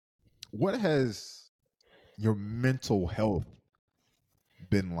 Um, what has your mental health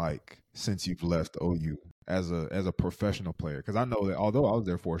been like since you've left OU as a professional player? Because I know that although I was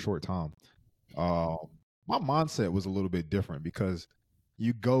there for a short time, um, my mindset was a little bit different because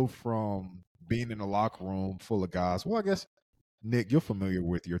you go from being in a locker room full of guys. Well, I guess Nick, you're familiar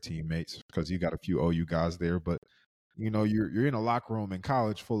with your teammates because you got a few OU guys there, but you're in a locker room in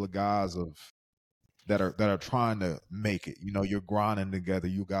college full of guys that are trying to make it. You're grinding together.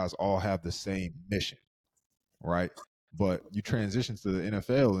 You guys all have the same mission, right? But you transition to the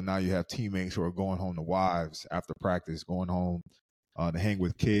NFL, and now you have teammates who are going home to wives after practice, going home to hang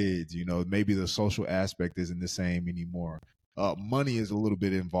with kids. Maybe the social aspect isn't the same anymore. Money is a little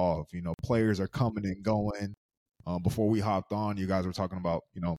bit involved. Players are coming and going. Before we hopped on, you guys were talking about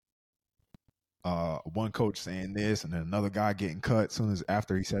one coach saying this and then another guy getting cut soon as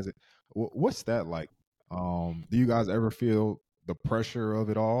after he says it. What's that like? Do you guys ever feel the pressure of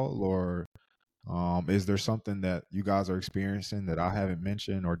it all, or is there something that you guys are experiencing that I haven't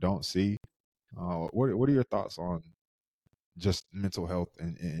mentioned or don't see? What are your thoughts on just mental health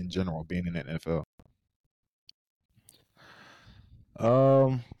in general, being in the NFL?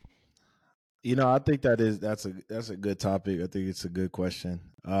 Um, I think that's a good topic. I think it's a good question.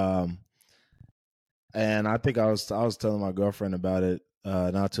 And I think I was telling my girlfriend about it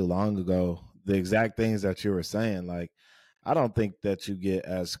not too long ago. The exact things that you were saying, like I don't think that you get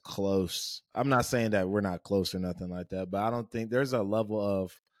as close. I'm not saying that we're not close or nothing like that, but I don't think there's a level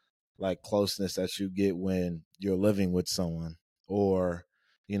of like closeness that you get when you're living with someone, or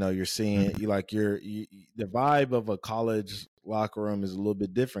you're seeing you like the vibe of a college locker room is a little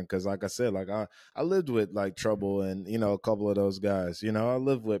bit different because like I said, like I lived with like Trouble and a couple of those guys. I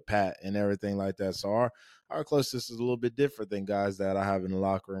lived with Pat and everything like that, so our closeness is a little bit different than guys that I have in the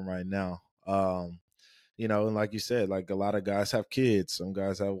locker room right now. And like you said, like a lot of guys have kids, some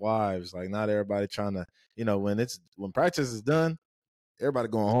guys have wives. Like not everybody trying to, when practice is done, everybody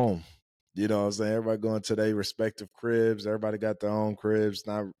going home. You know what I'm saying? Everybody going to their respective cribs. Everybody got their own cribs.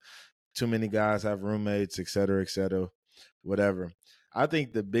 Not too many guys have roommates, et cetera, whatever. I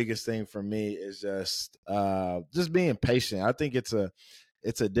think the biggest thing for me is just being patient. I think it's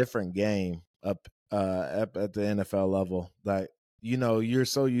a different game up at the NFL level. Like, you're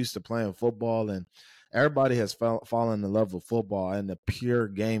so used to playing football and everybody has fallen in love with football and the pure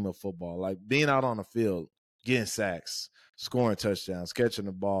game of football. Like being out on the field, getting sacks, scoring touchdowns, catching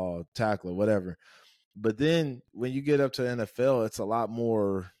the ball, tackling, whatever. But then when you get up to the NFL, it's a lot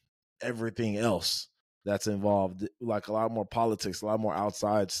more everything else that's involved, like a lot more politics, a lot more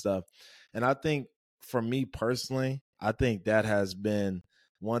outside stuff. And I think for me personally, I think that has been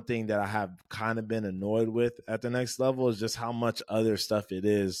one thing that I have kind of been annoyed with at the next level is just how much other stuff it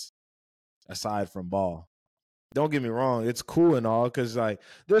is aside from ball. don't get me wrong, it's cool and all because like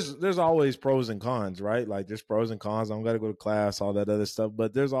there's always pros and cons, right? Like there's pros and cons. I'm gonna go to class, all that other stuff,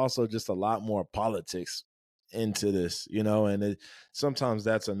 but there's also just a lot more politics into this, and sometimes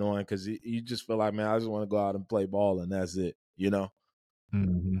that's annoying because you just feel like, man, I just want to go out and play ball and that's it,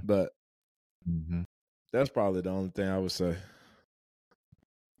 Mm-hmm. But Mm-hmm. that's probably the only thing I would say.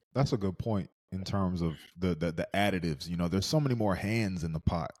 That's a good point in terms of the additives. There's so many more hands in the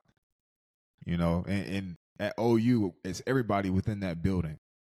pot. And at OU, it's everybody within that building.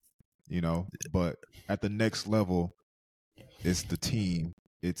 But at the next level, it's the team,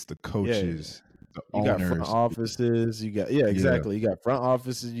 it's the Yeah. coaches, the You got front owners. offices. You got Yeah. exactly. You got front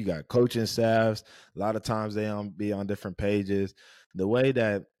offices. You got coaching staffs. A lot of times they be on different pages. The way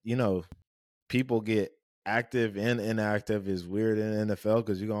that people get active and inactive is weird in the NFL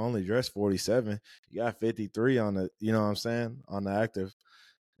because you can only dress 47. You got 53 on the. You know what I'm saying, on the active.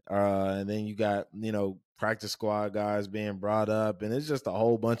 And then you got practice squad guys being brought up, and it's just a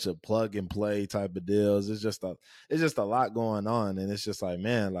whole bunch of plug and play type of deals. It's just a lot going on, and it's just like,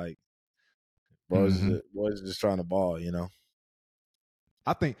 man, like. Boys Mm-hmm. is just trying to ball,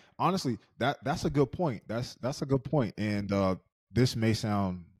 I think honestly that's a good point. That's a good point. And this may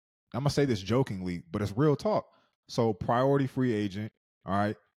sound, I'm gonna say this jokingly, but it's real talk. So priority free agent, all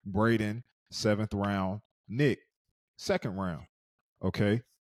right, Braden, 7th round, Nik, 2nd round. Okay.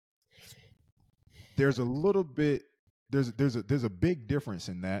 There's a little bit there's a big difference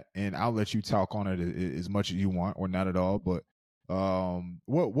in that, and I'll let you talk on it as much as you want or not at all. But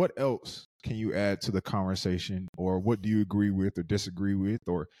what else can you add to the conversation, or what do you agree with or disagree with,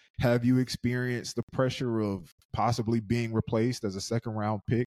 or have you experienced the pressure of possibly being replaced as a 2nd round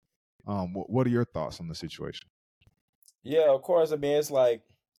pick? What are your thoughts on the situation? Yeah, of course. I mean, it's like,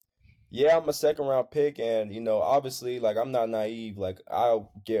 yeah, I'm a 2nd round pick, and obviously, like, I'm not naive. Like,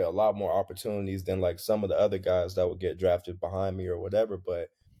 I'll get a lot more opportunities than like some of the other guys that would get drafted behind me or whatever. But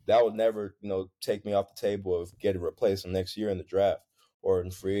that would never, take me off the table of getting replaced next year in the draft or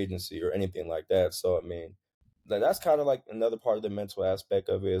in free agency or anything like that. So I mean, that's kind of like another part of the mental aspect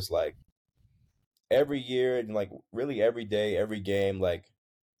of it is like every year and like really every day, every game, like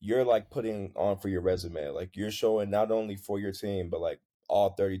you're like putting on for your resume. Like you're showing not only for your team, but like all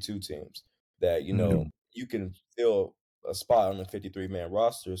 32 teams that, Mm-hmm. you can fill a spot on the 53-man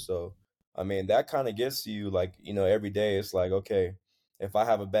roster. So, I mean, that kind of gets you like, every day it's like, okay, if I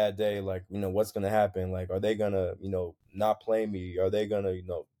have a bad day, like, what's going to happen? Like, are they going to, not play me? Are they going to,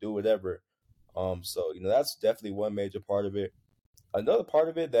 do whatever? So, that's definitely one major part of it. Another part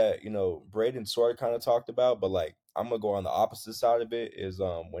of it that Braden sort of kind of talked about, but like I'm gonna go on the opposite side of it is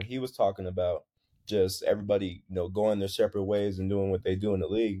when he was talking about just everybody going their separate ways and doing what they do in the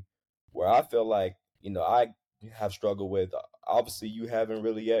league, where I feel like I have struggled with. Obviously, you haven't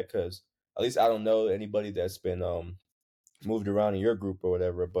really yet because at least I don't know anybody that's been moved around in your group or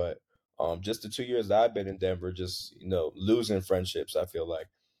whatever. But just the 2 years that I've been in Denver, just losing friendships. I feel like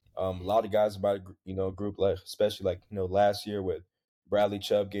a lot of guys in my group, like especially like last year with Bradley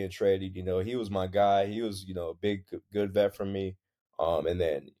Chubb getting traded. He was my guy. He was a big good vet for me. And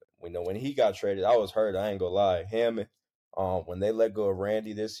then when he got traded, I was hurt. I ain't gonna lie. Him. When they let go of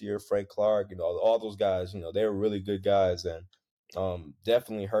Randy this year, Frank Clark, all those guys, they were really good guys, and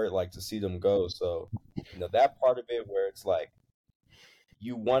definitely hurt like to see them go. So that part of it where it's like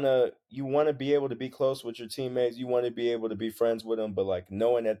you wanna be able to be close with your teammates, you want to be able to be friends with them, but like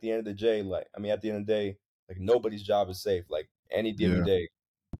knowing at the end of the day, like I mean at the end of the day, like nobody's job is safe. Like any given Yeah. day,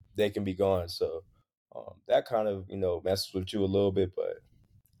 they can be gone. So that kind of messes with you a little bit, but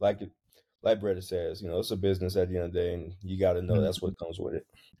like it, like Bretta says, it's a business at the end of the day, and you got to know that's what comes with it.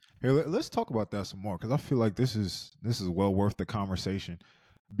 Here, let's talk about that some more because I feel like this is well worth the conversation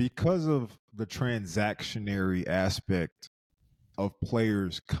because of the transactionary aspect of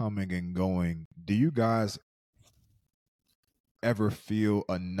players coming and going. Do you guys ever feel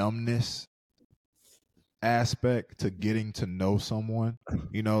a numbness aspect to getting to know someone?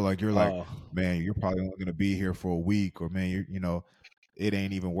 Like you're like, Oh, man, you're probably only going to be here for a week, or man, it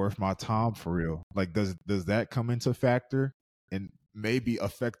ain't even worth my time for real. Like, does that come into factor and maybe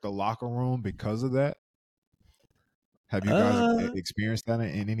affect the locker room because of that? Have you guys uh, experienced that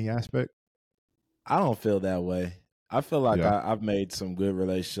in any aspect? I don't feel that way. I feel like Yeah. I've made some good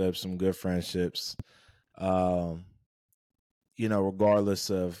relationships, some good friendships. Um, regardless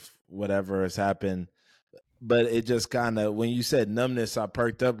of whatever has happened. But it just kind of, when you said numbness, I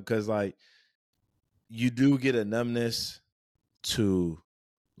perked up because like you do get a numbness to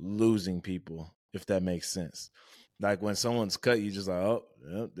losing people, if that makes sense. Like when someone's cut, you just like, oh,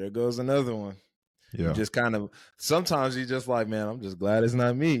 yep, there goes another one. Yeah. You just kind of sometimes you just like, man, I'm just glad it's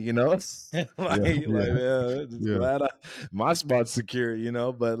not me, you know. Like, man, just glad my spot's secure, you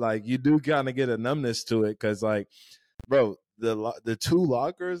know. But like, you do kind of get a numbness to it because, like, bro, the two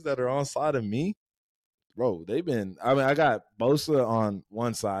lockers that are on side of me, bro, they've been. I mean, I got Bosa on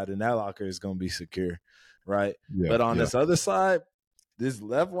one side, and that locker is gonna be secure, right? Yeah, but on this other side, this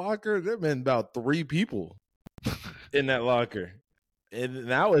left locker, there've been about 3 people in that locker. And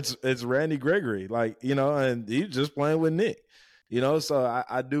now it's Randy Gregory, like, you know, and he's just playing with Nick, you know. So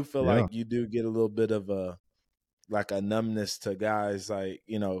I do feel like you do get a little bit of a numbness to guys, like,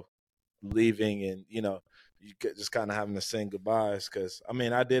 you know, leaving, and you know, you just kind of having to sing goodbyes. Because I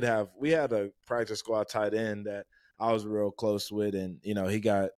mean, we had a practice squad tight end that I was real close with, and you know, he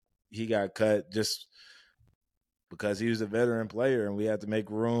got cut just because he was a veteran player, and we had to make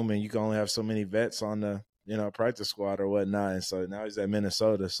room, and you can only have so many vets on the, you know, practice squad or whatnot. And so now he's at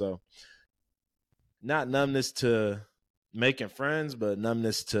Minnesota. So not numbness to making friends, but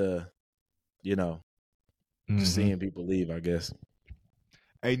numbness to, you know, just seeing people leave, I guess.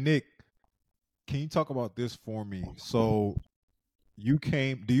 Hey, Nick, can you talk about this for me? So do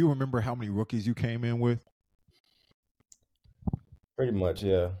you remember how many rookies you came in with? Pretty much,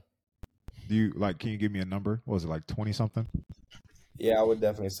 yeah. Can you give me a number? What was it, like 20 something? Yeah, I would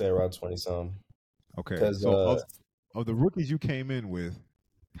definitely say around 20 some. Okay. So of the rookies you came in with,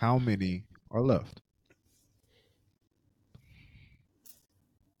 how many are left?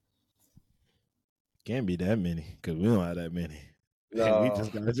 Can't be that many because we don't have that many. No. We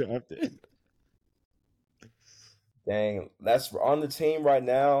just got drafted. Dang, that's on the team right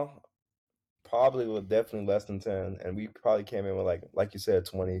now. Probably with definitely less than 10, and we probably came in with like you said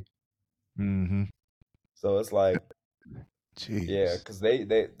 20. Mm-hmm. So it's like, jeez, yeah, because they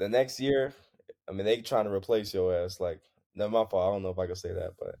the next year, I mean, they trying to replace your ass. Like, not my fault. I don't know if I can say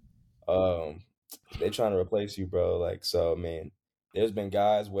that, but they trying to replace you, bro. Like, so I mean, there's been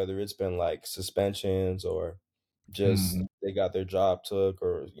guys, whether it's been like suspensions or just they got their job took,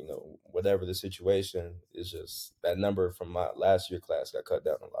 or you know, whatever the situation is, just that number from my last year class got cut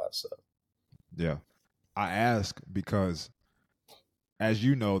down a lot. So yeah. I ask because, as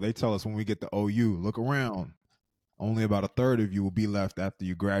you know, they tell us when we get to OU, look around. Only about a third of you will be left after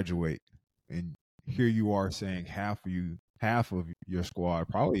you graduate, and here you are saying half of your squad,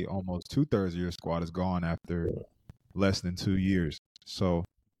 probably almost 2/3 of your squad, is gone after less than 2 years. So,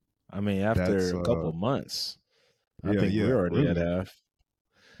 I mean, after a couple months, I think we're already at half.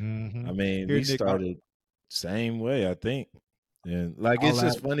 Mm-hmm. I mean, Here, we Nick, started same way, I think. And like, it's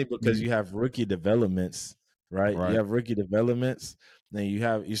just funny because you have rookie developments, right? You have rookie developments. Then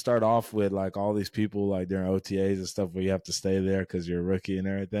you start off with like all these people like during OTAs and stuff where you have to stay there because you're a rookie and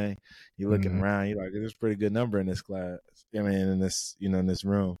everything. You're looking around, you're like, there's a pretty good number in this class. I mean, in this, you know, in this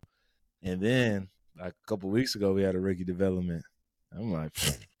room. And then like a couple of weeks ago, we had a rookie development. I'm like,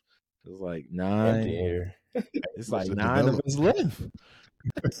 it was like 9. empty here. It's like 9 of us left.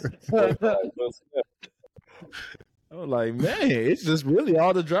 I was like, man, it's just really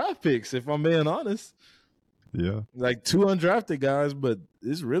all the draft picks, if I'm being honest. Yeah. Like 2 undrafted guys, but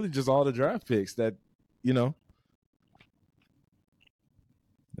it's really just all the draft picks that, you know.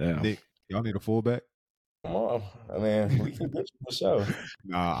 Yeah. Nick, y'all need a fullback? Come on. I mean, we can get you for sure.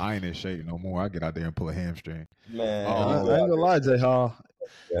 Nah, I ain't in shape no more. I get out there and pull a hamstring. Man, I ain't gonna lie, J Hall.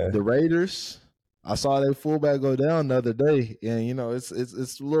 The Raiders, I saw their fullback go down the other day, and you know it's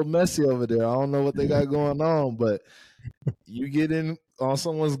a little messy over there. I don't know what they got going on, but you get in on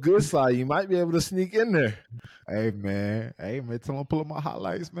someone's good side, you might be able to sneak in there. Hey man, tell them pull up my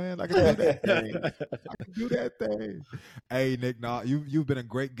highlights, man. I can do that thing. I can do that thing. Hey Nick, nah, you've been a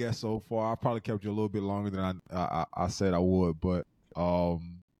great guest so far. I probably kept you a little bit longer than I said I would, but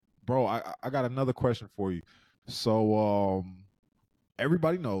bro, I got another question for you. So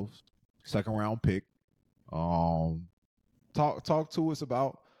everybody knows second round pick. Talk to us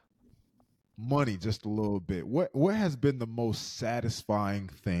about money just a little bit. What has been the most satisfying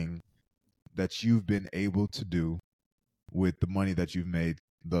thing that you've been able to do with the money that you've made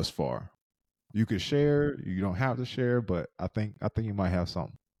thus far? You can share, you don't have to share, but I think you might have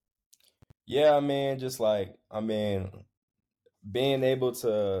something. Yeah, just like, being able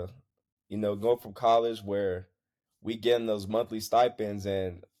to, go from college where we getting those monthly stipends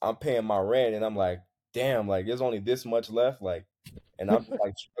and I'm paying my rent and I'm like, damn, like there's only this much left, like, and I'm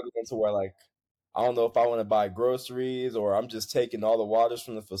like struggling to where like I don't know if I want to buy groceries or I'm just taking all the waters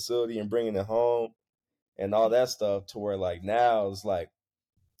from the facility and bringing it home and all that stuff, to where like now it's like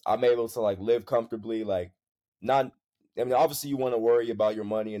I'm able to like live comfortably, like not. Obviously you want to worry about your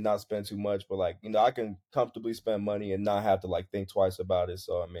money and not spend too much, but like I can comfortably spend money and not have to like think twice about it.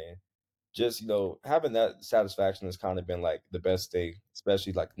 So just, having that satisfaction has kind of been like the best thing,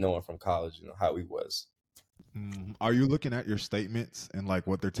 especially like knowing from college, how he was. Are you looking at your statements and like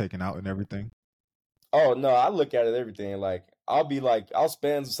what they're taking out and everything? Oh no, I look at it everything. Like I'll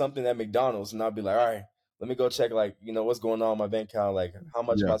spend something at McDonald's and I'll be like, all right, let me go check like, what's going on in my bank account, like how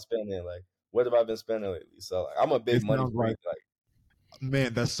much am I spending? Like what have I been spending lately? So like I'm a big It money sounds freak. like,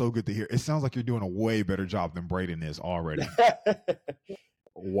 man, that's so good to hear. It sounds like you're doing a way better job than Braden is already.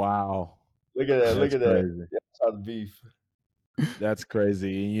 Wow. Look at that. That's Look at crazy. that. Yeah, the beef. That's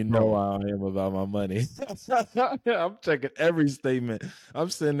crazy. And you know how I am about my money. I'm checking every statement. I'm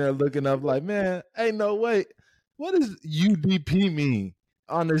sitting there looking up like, man, ain't no way. What does UDP mean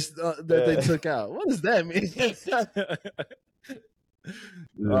on this that they took out? What does that mean?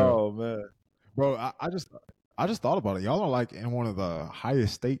 Oh man, bro, I just thought about it. Y'all are like in one of the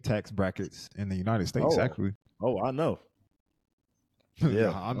highest state tax brackets in the United States, actually. Oh, I know.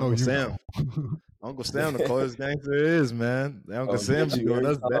 Yeah, I know you Sam. know. Uncle Sam, the coldest gangster there is, man. Uncle Sam be doing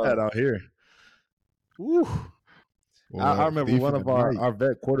us bad out here. Woo. I remember one of our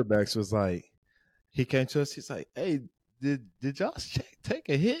vet quarterbacks was like, he came to us, he's like, hey, did y'all take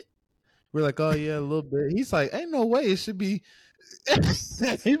a hit? We're like, oh yeah, a little bit. He's like, ain't no way it should be. He's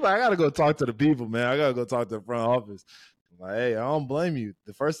like, I gotta go talk to the people, man. I gotta go talk to the front office. I'm like, hey, I don't blame you.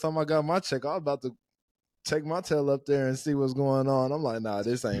 The first time I got my check, I was about to take my tail up there and see what's going on. I'm like, nah,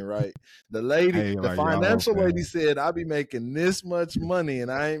 this ain't right. The lady, the financial lady said, I'll be making this much money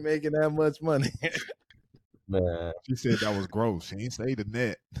and I ain't making that much money. Man. She said that was gross. She ain't say the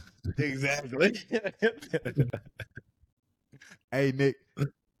net. Exactly. Hey, Nick,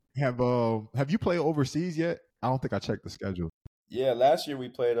 have you played overseas yet? I don't think I checked the schedule. Yeah, last year we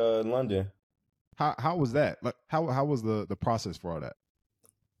played in London. How was that? Like, how was the process for all that?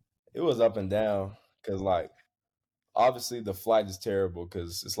 It was up and down because, like, obviously the flight is terrible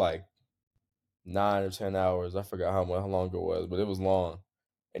because it's like 9 or 10 hours. I forgot how long it was, but it was long.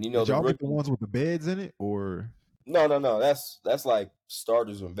 And Did y'all get the ones with the beds in it, or no? That's like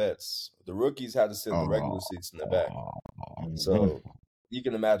starters and vets. The rookies had to sit in the regular seats in the back. So you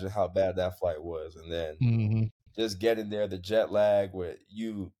can imagine how bad that flight was, and then just getting there, the jet lag with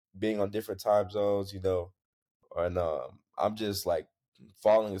you being on different time zones, and I'm just like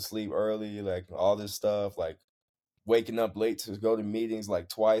falling asleep early, like all this stuff, like waking up late to go to meetings like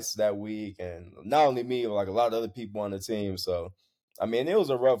twice that week, and not only me, but like a lot of other people on the team. So, I mean, it was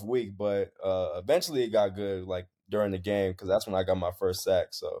a rough week, but eventually it got good, like during the game, because that's when I got my first sack.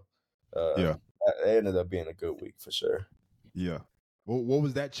 So, yeah, it ended up being a good week for sure. Yeah. Well, what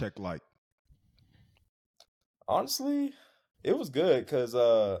was that check like? Honestly, it was good because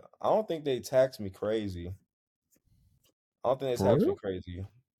I don't think they taxed me crazy. But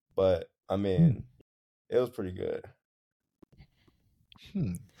I mean, it was pretty good.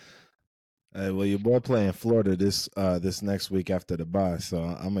 Hey, well, your boy playing Florida this next week after the bye, so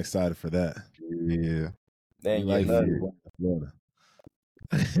I'm excited for that. Yeah, they ain't like Florida.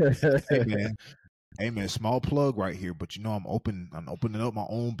 Hey man, small plug right here, but I'm opening up my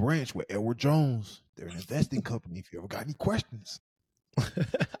own branch with Edward Jones. They're an investing company. If you ever got any questions,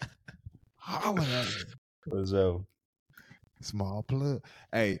 holler at me. Small plug.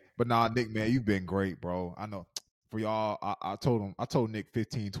 Hey, but nah, Nick, man, you've been great, bro. I know for y'all, I told Nick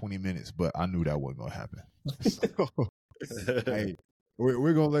 15, 20 minutes, but I knew that wasn't gonna happen. So, hey,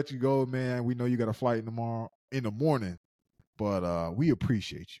 we're gonna let you go, man. We know you got a flight tomorrow in the morning, but we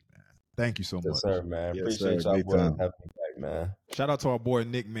appreciate you, man. Thank you so much. Yes, sir, man. Appreciate y'all boys having me back, man. Shout out to our boy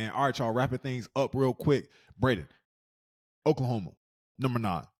Nick, man. All right, y'all, wrapping things up real quick. Braden, Oklahoma, number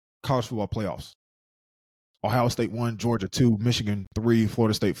 9, college football playoffs. Ohio State 1, Georgia 2, Michigan 3,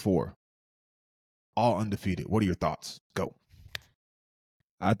 Florida State 4. All undefeated. What are your thoughts? Go.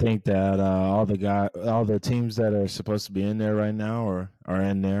 I think that all the teams that are supposed to be in there right now are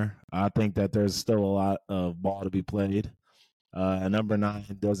in there. I think that there's still a lot of ball to be played. Number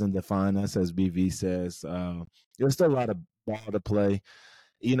 9 doesn't define us, as BV says. There's still a lot of ball to play.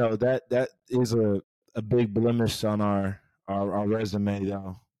 That is a big blemish on our resume,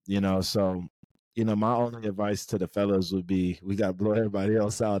 though. So my only advice to the fellas would be we got to blow everybody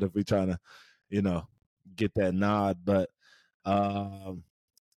else out if we're trying to, get that nod. But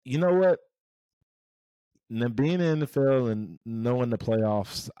you know what? Being in the NFL and knowing the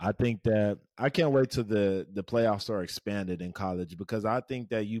playoffs, I think that I can't wait till the playoffs are expanded in college, because I think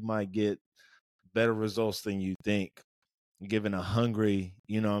that you might get better results than you think, giving a hungry,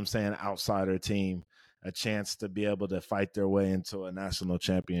 outsider team a chance to be able to fight their way into a national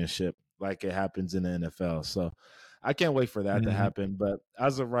championship like it happens in the NFL. So I can't wait for that to happen. But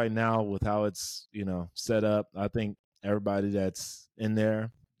as of right now, with how it's, set up, I think everybody that's in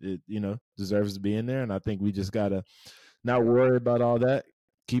there it deserves to be in there. And I think we just gotta not worry about all that.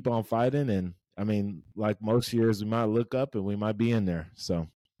 Keep on fighting, and I mean, like most years, we might look up and we might be in there. So,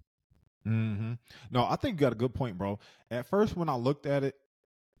 no, I think you got a good point, bro. At first, when I looked at it,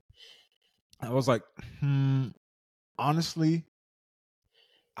 I was like, honestly,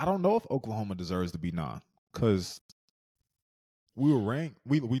 I don't know if Oklahoma deserves to be 9 because we were ranked.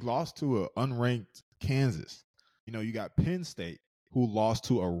 We lost to an unranked Kansas. You got Penn State who lost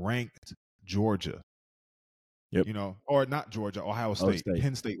to a ranked Georgia. Yep. Or not Georgia, Ohio State.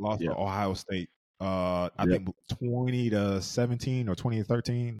 Penn State lost to Ohio State. I think 20-17 or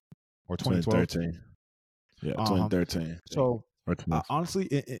 2013 or 2012. 2013. Yeah, 2013. So honestly,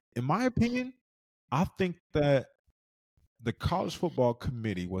 in my opinion, I think that the college football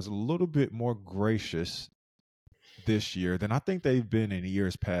committee was a little bit more gracious this year than I think they've been in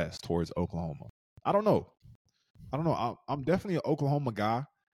years past towards Oklahoma. I don't know. I'm definitely an Oklahoma guy,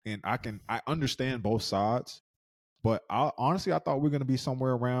 and I understand both sides. But honestly, I thought we were going to be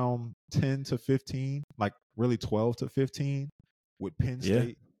somewhere around 10 to 15, like really 12 to 15, with Penn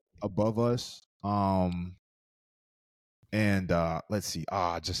State above us. And let's see.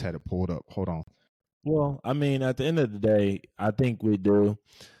 I just had it pulled up. Hold on. Well, I mean, at the end of the day, I think we do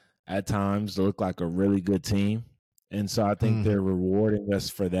at times look like a really good team. And so I think they're rewarding us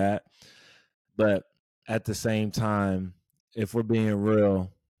for that. But at the same time, if we're being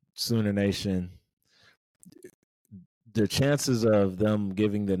real, Sooner Nation, the chances of them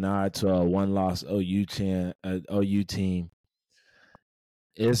giving the nod to a one-loss OU team,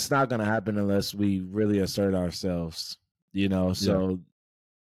 it's not going to happen unless we really assert ourselves. So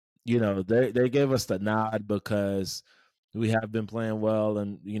they gave us the nod because we have been playing well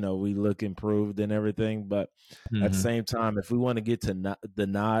and we look improved and everything. But at the same time, if we want to get to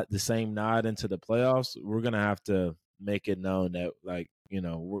the same nod into the playoffs, we're going to have to make it known that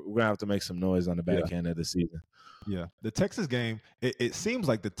we're going to have to make some noise on the back end of the season. Yeah, the Texas game. It seems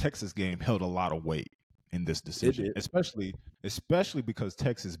like the Texas game held a lot of weight in this decision, especially because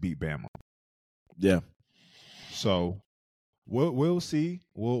Texas beat Bama. Yeah. So we'll see.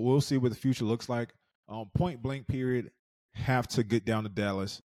 We'll see what the future looks like. Point blank period. Have to get down to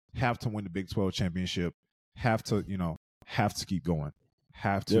Dallas. Have to win the Big 12 championship. Have to keep going.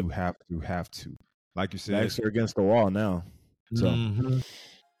 Have to. Like you said, backs are against the wall now. So.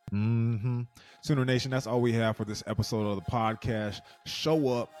 Sooner Nation, that's all we have for this episode of the podcast. Show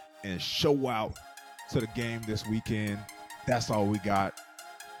up and show out to the game this weekend. That's all we got.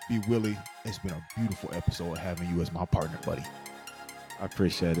 Be Willie. It's been a beautiful episode having you as my partner, buddy. I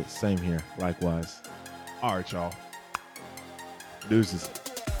appreciate it. Same here. Likewise. All right, y'all. Deuces.